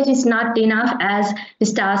knowledge is not enough. As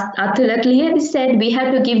Mr. Atula clearly said, we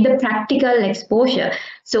have to give the practical exposure.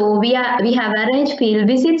 So we have arranged field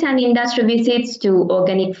visits and industry visits to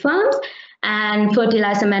organic farms and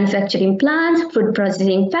fertilizer manufacturing plants, food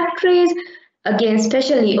processing factories, again,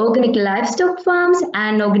 especially organic livestock farms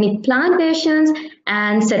and organic plantations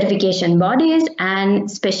and certification bodies and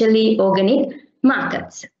especially organic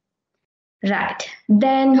markets. Right.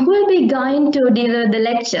 Then who will be going to deliver the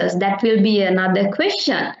lectures? That will be another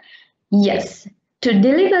question. Yes. To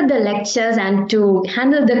deliver the lectures and to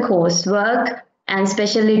handle the coursework and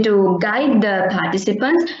especially to guide the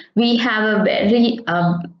participants, we have a very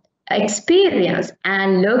experienced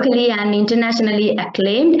and locally and internationally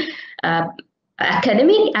acclaimed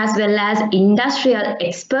academic as well as industrial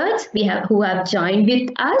experts who have joined with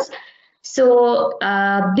us. So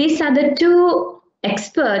these are the 2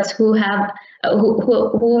 experts who have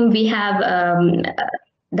whom we have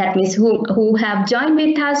that means who have joined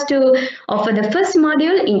with us to offer the first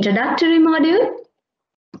module, introductory module,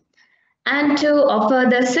 and to offer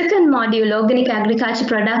the second module, organic agriculture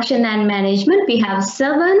production and management. We have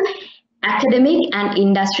 7 academic and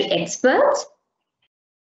industry experts.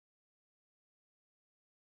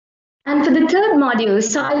 And for the third module,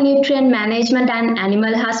 soil nutrient management and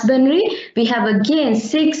animal husbandry, we have again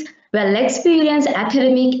 6 well-experienced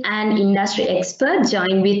academic and industry experts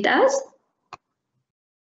join with us.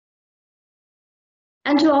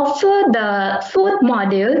 And to offer the fourth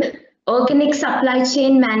module, organic supply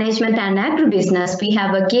chain management and agribusiness, we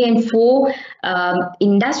have again 4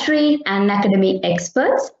 industry and academic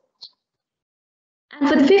experts. And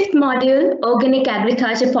for the fifth module, organic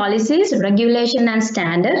agriculture policies, regulation and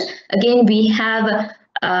standards, again, we have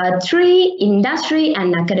 3 industry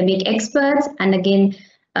and academic experts. And again,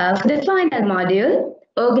 for the final module,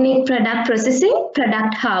 organic product processing,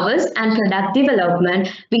 product harvest, and product development,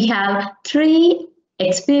 we have 3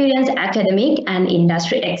 experienced academic and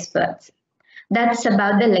industry experts. That's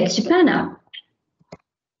about the lecture panel.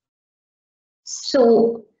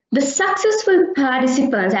 So the successful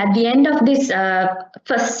participants at the end of this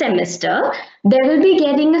first semester, they will be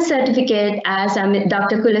getting a certificate, as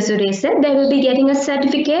Dr. Kulasuri said, they will be getting a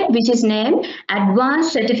certificate which is named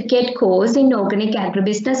Advanced Certificate Course in Organic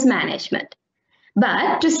Agribusiness Management.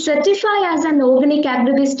 But to certify as an organic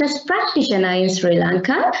agribusiness practitioner in Sri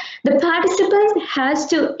Lanka, the participants has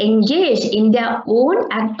to engage in their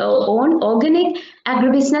own organic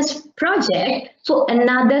agribusiness project for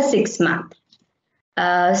another 6 months.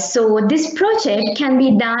 So this project can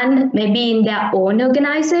be done maybe in their own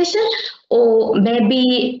organization or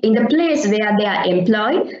maybe in the place where they are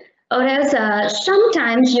employed, or else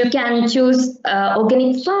sometimes you can choose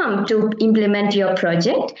organic farm to implement your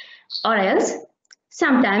project, or else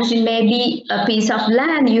sometimes it may be a piece of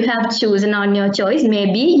land you have chosen on your choice,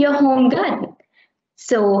 maybe your home garden.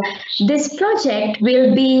 So this project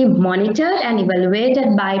will be monitored and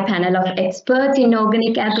evaluated by a panel of experts in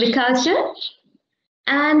organic agriculture.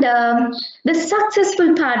 And the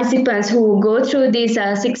successful participants who go through this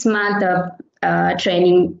 6-month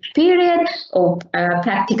training period or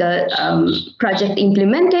practical project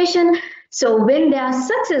implementation, so when they are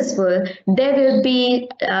successful, they will be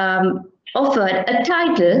offered a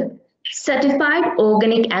title Certified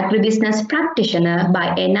Organic Agribusiness Practitioner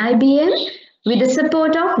by NIBM with the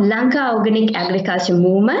support of Lanka Organic Agriculture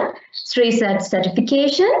Movement, SriCert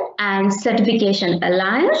Certification and Certification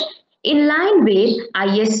Alliance, in line with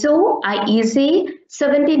ISO IEC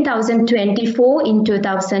 17024 in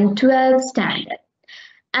 2012 standard.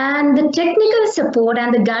 And the technical support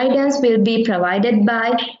and the guidance will be provided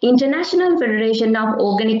by International Federation of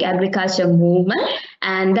Organic Agriculture Movement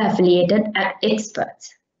and the affiliated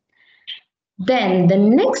experts. Then the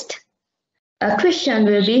next question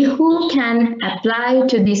will be, who can apply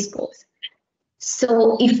to this course?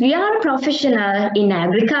 So if you are a professional in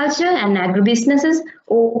agriculture and agribusinesses,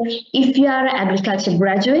 or if you are an agriculture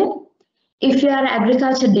graduate, if you are an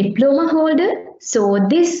agriculture diploma holder, so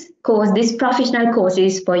this course, this professional course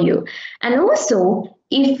is for you. And also,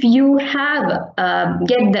 if you have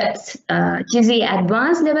get the GC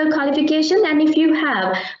advanced level qualification, and if you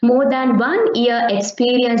have more than 1 year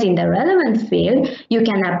experience in the relevant field, you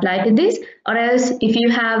can apply to this. Or else, if you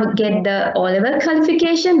have get the O-level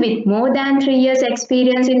qualification with more than 3 years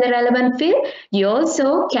experience in the relevant field, you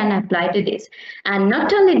also can apply to this. And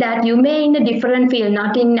not only that, you may in a different field,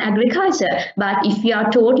 not in agriculture, but if you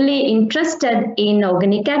are totally interested in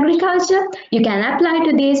organic agriculture, you can apply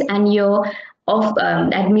to this, and your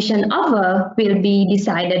admission offer will be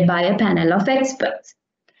decided by a panel of experts.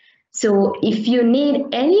 So if you need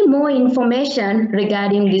any more information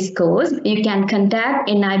regarding this course, you can contact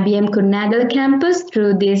NIBM Kurunegala Campus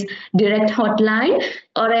through this direct hotline,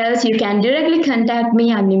 or else you can directly contact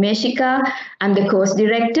me. I'm Nimeshika, I'm the course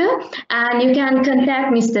director, and you can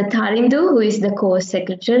contact Mr. Tharindu, who is the course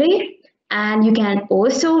secretary, and you can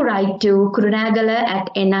also write to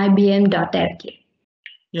kurunegala@nibm.lk.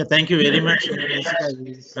 Yeah, thank you very much. You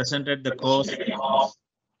presented the course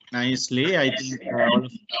nicely. I think all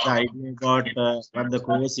of the idea about what the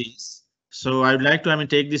course is. So I would like to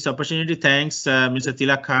take this opportunity. Thanks, Mr.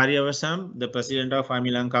 Tilak Karyavasam, the president of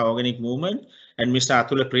Lanka Organic Movement, and Mr.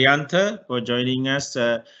 Atula Priyantha for joining us.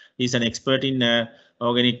 He's an expert in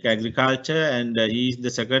organic agriculture, and he is the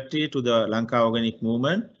secretary to the Lanka Organic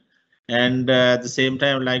Movement. And at the same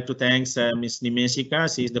time, I would like to thank Ms. Nimeshika.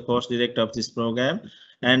 She is the course director of this program,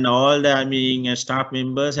 and all the staff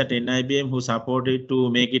members at NIBM who supported to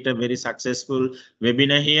make it a very successful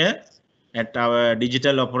webinar here at our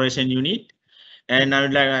digital operation unit. And I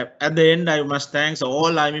would like, at the end, I must thank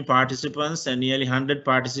all participants, and nearly 100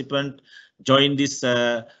 participants joined this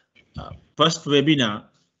first webinar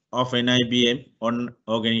of NIBM on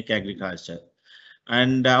organic agriculture.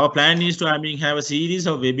 And our plan is to have a series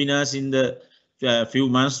of webinars in the few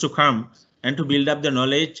months to come, and to build up the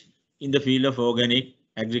knowledge in the field of organic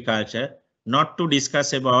agriculture, not to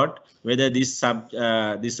discuss about whether this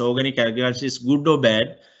organic agriculture is good or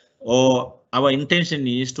bad, or our intention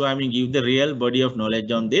is to give the real body of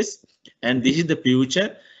knowledge on this. And this is the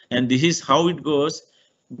future, and this is how it goes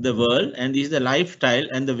the world, and this is the lifestyle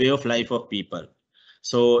and the way of life of people.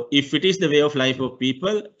 So if it is the way of life of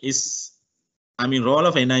people, role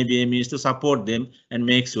of NIBM is to support them and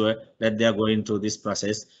make sure that they are going through this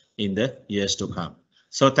process in the years to come.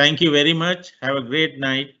 So thank you very much. Have a great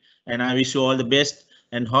night, and I wish you all the best.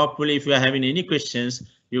 And hopefully, if you are having any questions,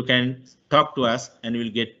 you can talk to us and we'll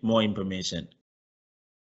get more information.